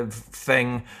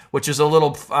thing, which is a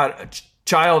little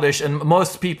childish, and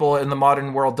most people in the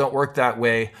modern world don't work that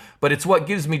way, but it's what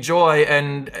gives me joy.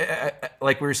 And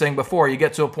like we were saying before, you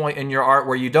get to a point in your art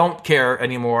where you don't care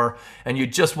anymore and you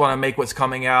just want to make what's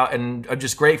coming out, and I'm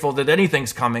just grateful that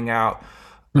anything's coming out.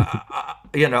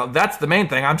 You know, that's the main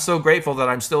thing. I'm so grateful that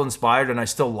I'm still inspired and I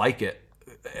still like it.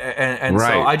 And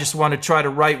right. So I just want to try to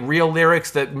write real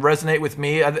lyrics that resonate with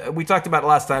me. We talked about it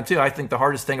last time too. I think the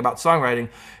hardest thing about songwriting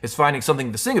is finding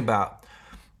something to sing about.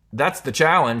 That's the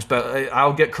challenge, but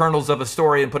I'll get kernels of a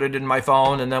story and put it in my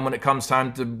phone, and then when it comes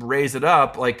time to raise it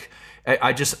up, like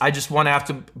I just want to have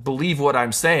to believe what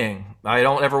I'm saying. I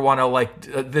don't ever want to like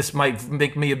this might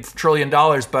make me $1 trillion,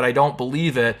 but I don't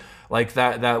believe it. Like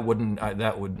that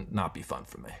would not be fun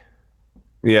for me.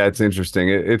 Yeah, it's interesting.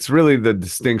 It's really the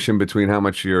distinction between how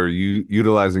much you're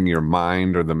utilizing your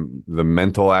mind or the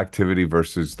mental activity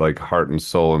versus like heart and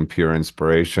soul and pure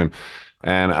inspiration.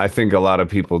 And I think a lot of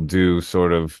people do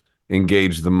sort of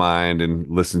engage the mind and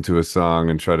listen to a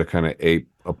song and try to kind of ape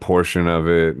a portion of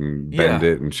it and bend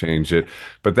it and change it.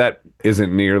 But that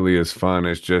isn't nearly as fun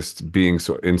as just being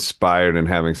so inspired and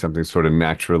having something sort of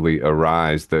naturally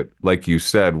arise that, like you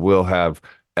said, will have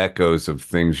echoes of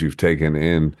things you've taken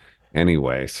in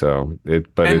anyway. So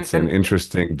it's an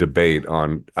interesting debate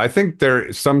on, I think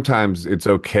sometimes it's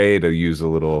okay to use a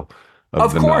little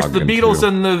of course, the Beatles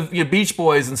and the Beach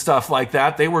Boys and stuff like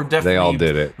that, they were definitely... They all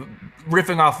did it.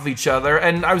 Riffing off of each other.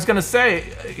 And I was going to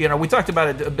say, you know, we talked about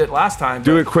it a bit last time.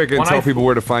 Do it quick and tell people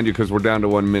where to find you because we're down to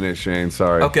 1 minute, Shane.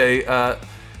 Sorry. Okay.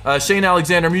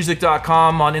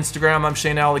 ShaneAlexanderMusic.com. On Instagram, I'm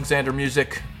Shane Alexander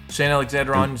Music. Shane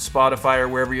Alexander on Spotify or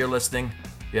wherever you're listening.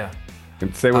 Yeah.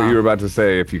 And say what you were about to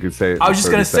say, if you could say it. I was just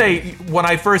going to say, when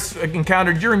I first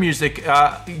encountered your music,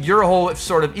 your whole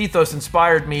sort of ethos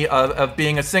inspired me of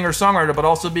being a singer-songwriter, but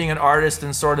also being an artist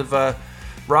and sort of a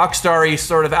rock starry,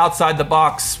 sort of outside the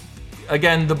box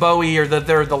again, the Bowie or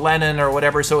they're the Lennon or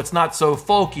whatever, so it's not so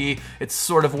folky. It's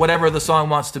sort of whatever the song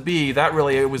wants to be. That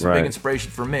really it was a big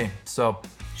inspiration for me. So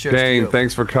cheers to Dane, you.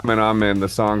 thanks for coming on, man. The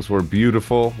songs were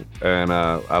beautiful, and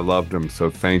I loved them.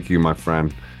 So thank you, my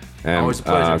friend. And Always a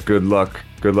pleasure. good luck.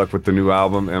 Good luck with the new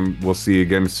album, and we'll see you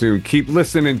again soon. Keep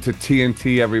listening to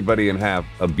TNT, everybody, and have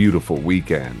a beautiful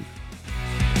weekend.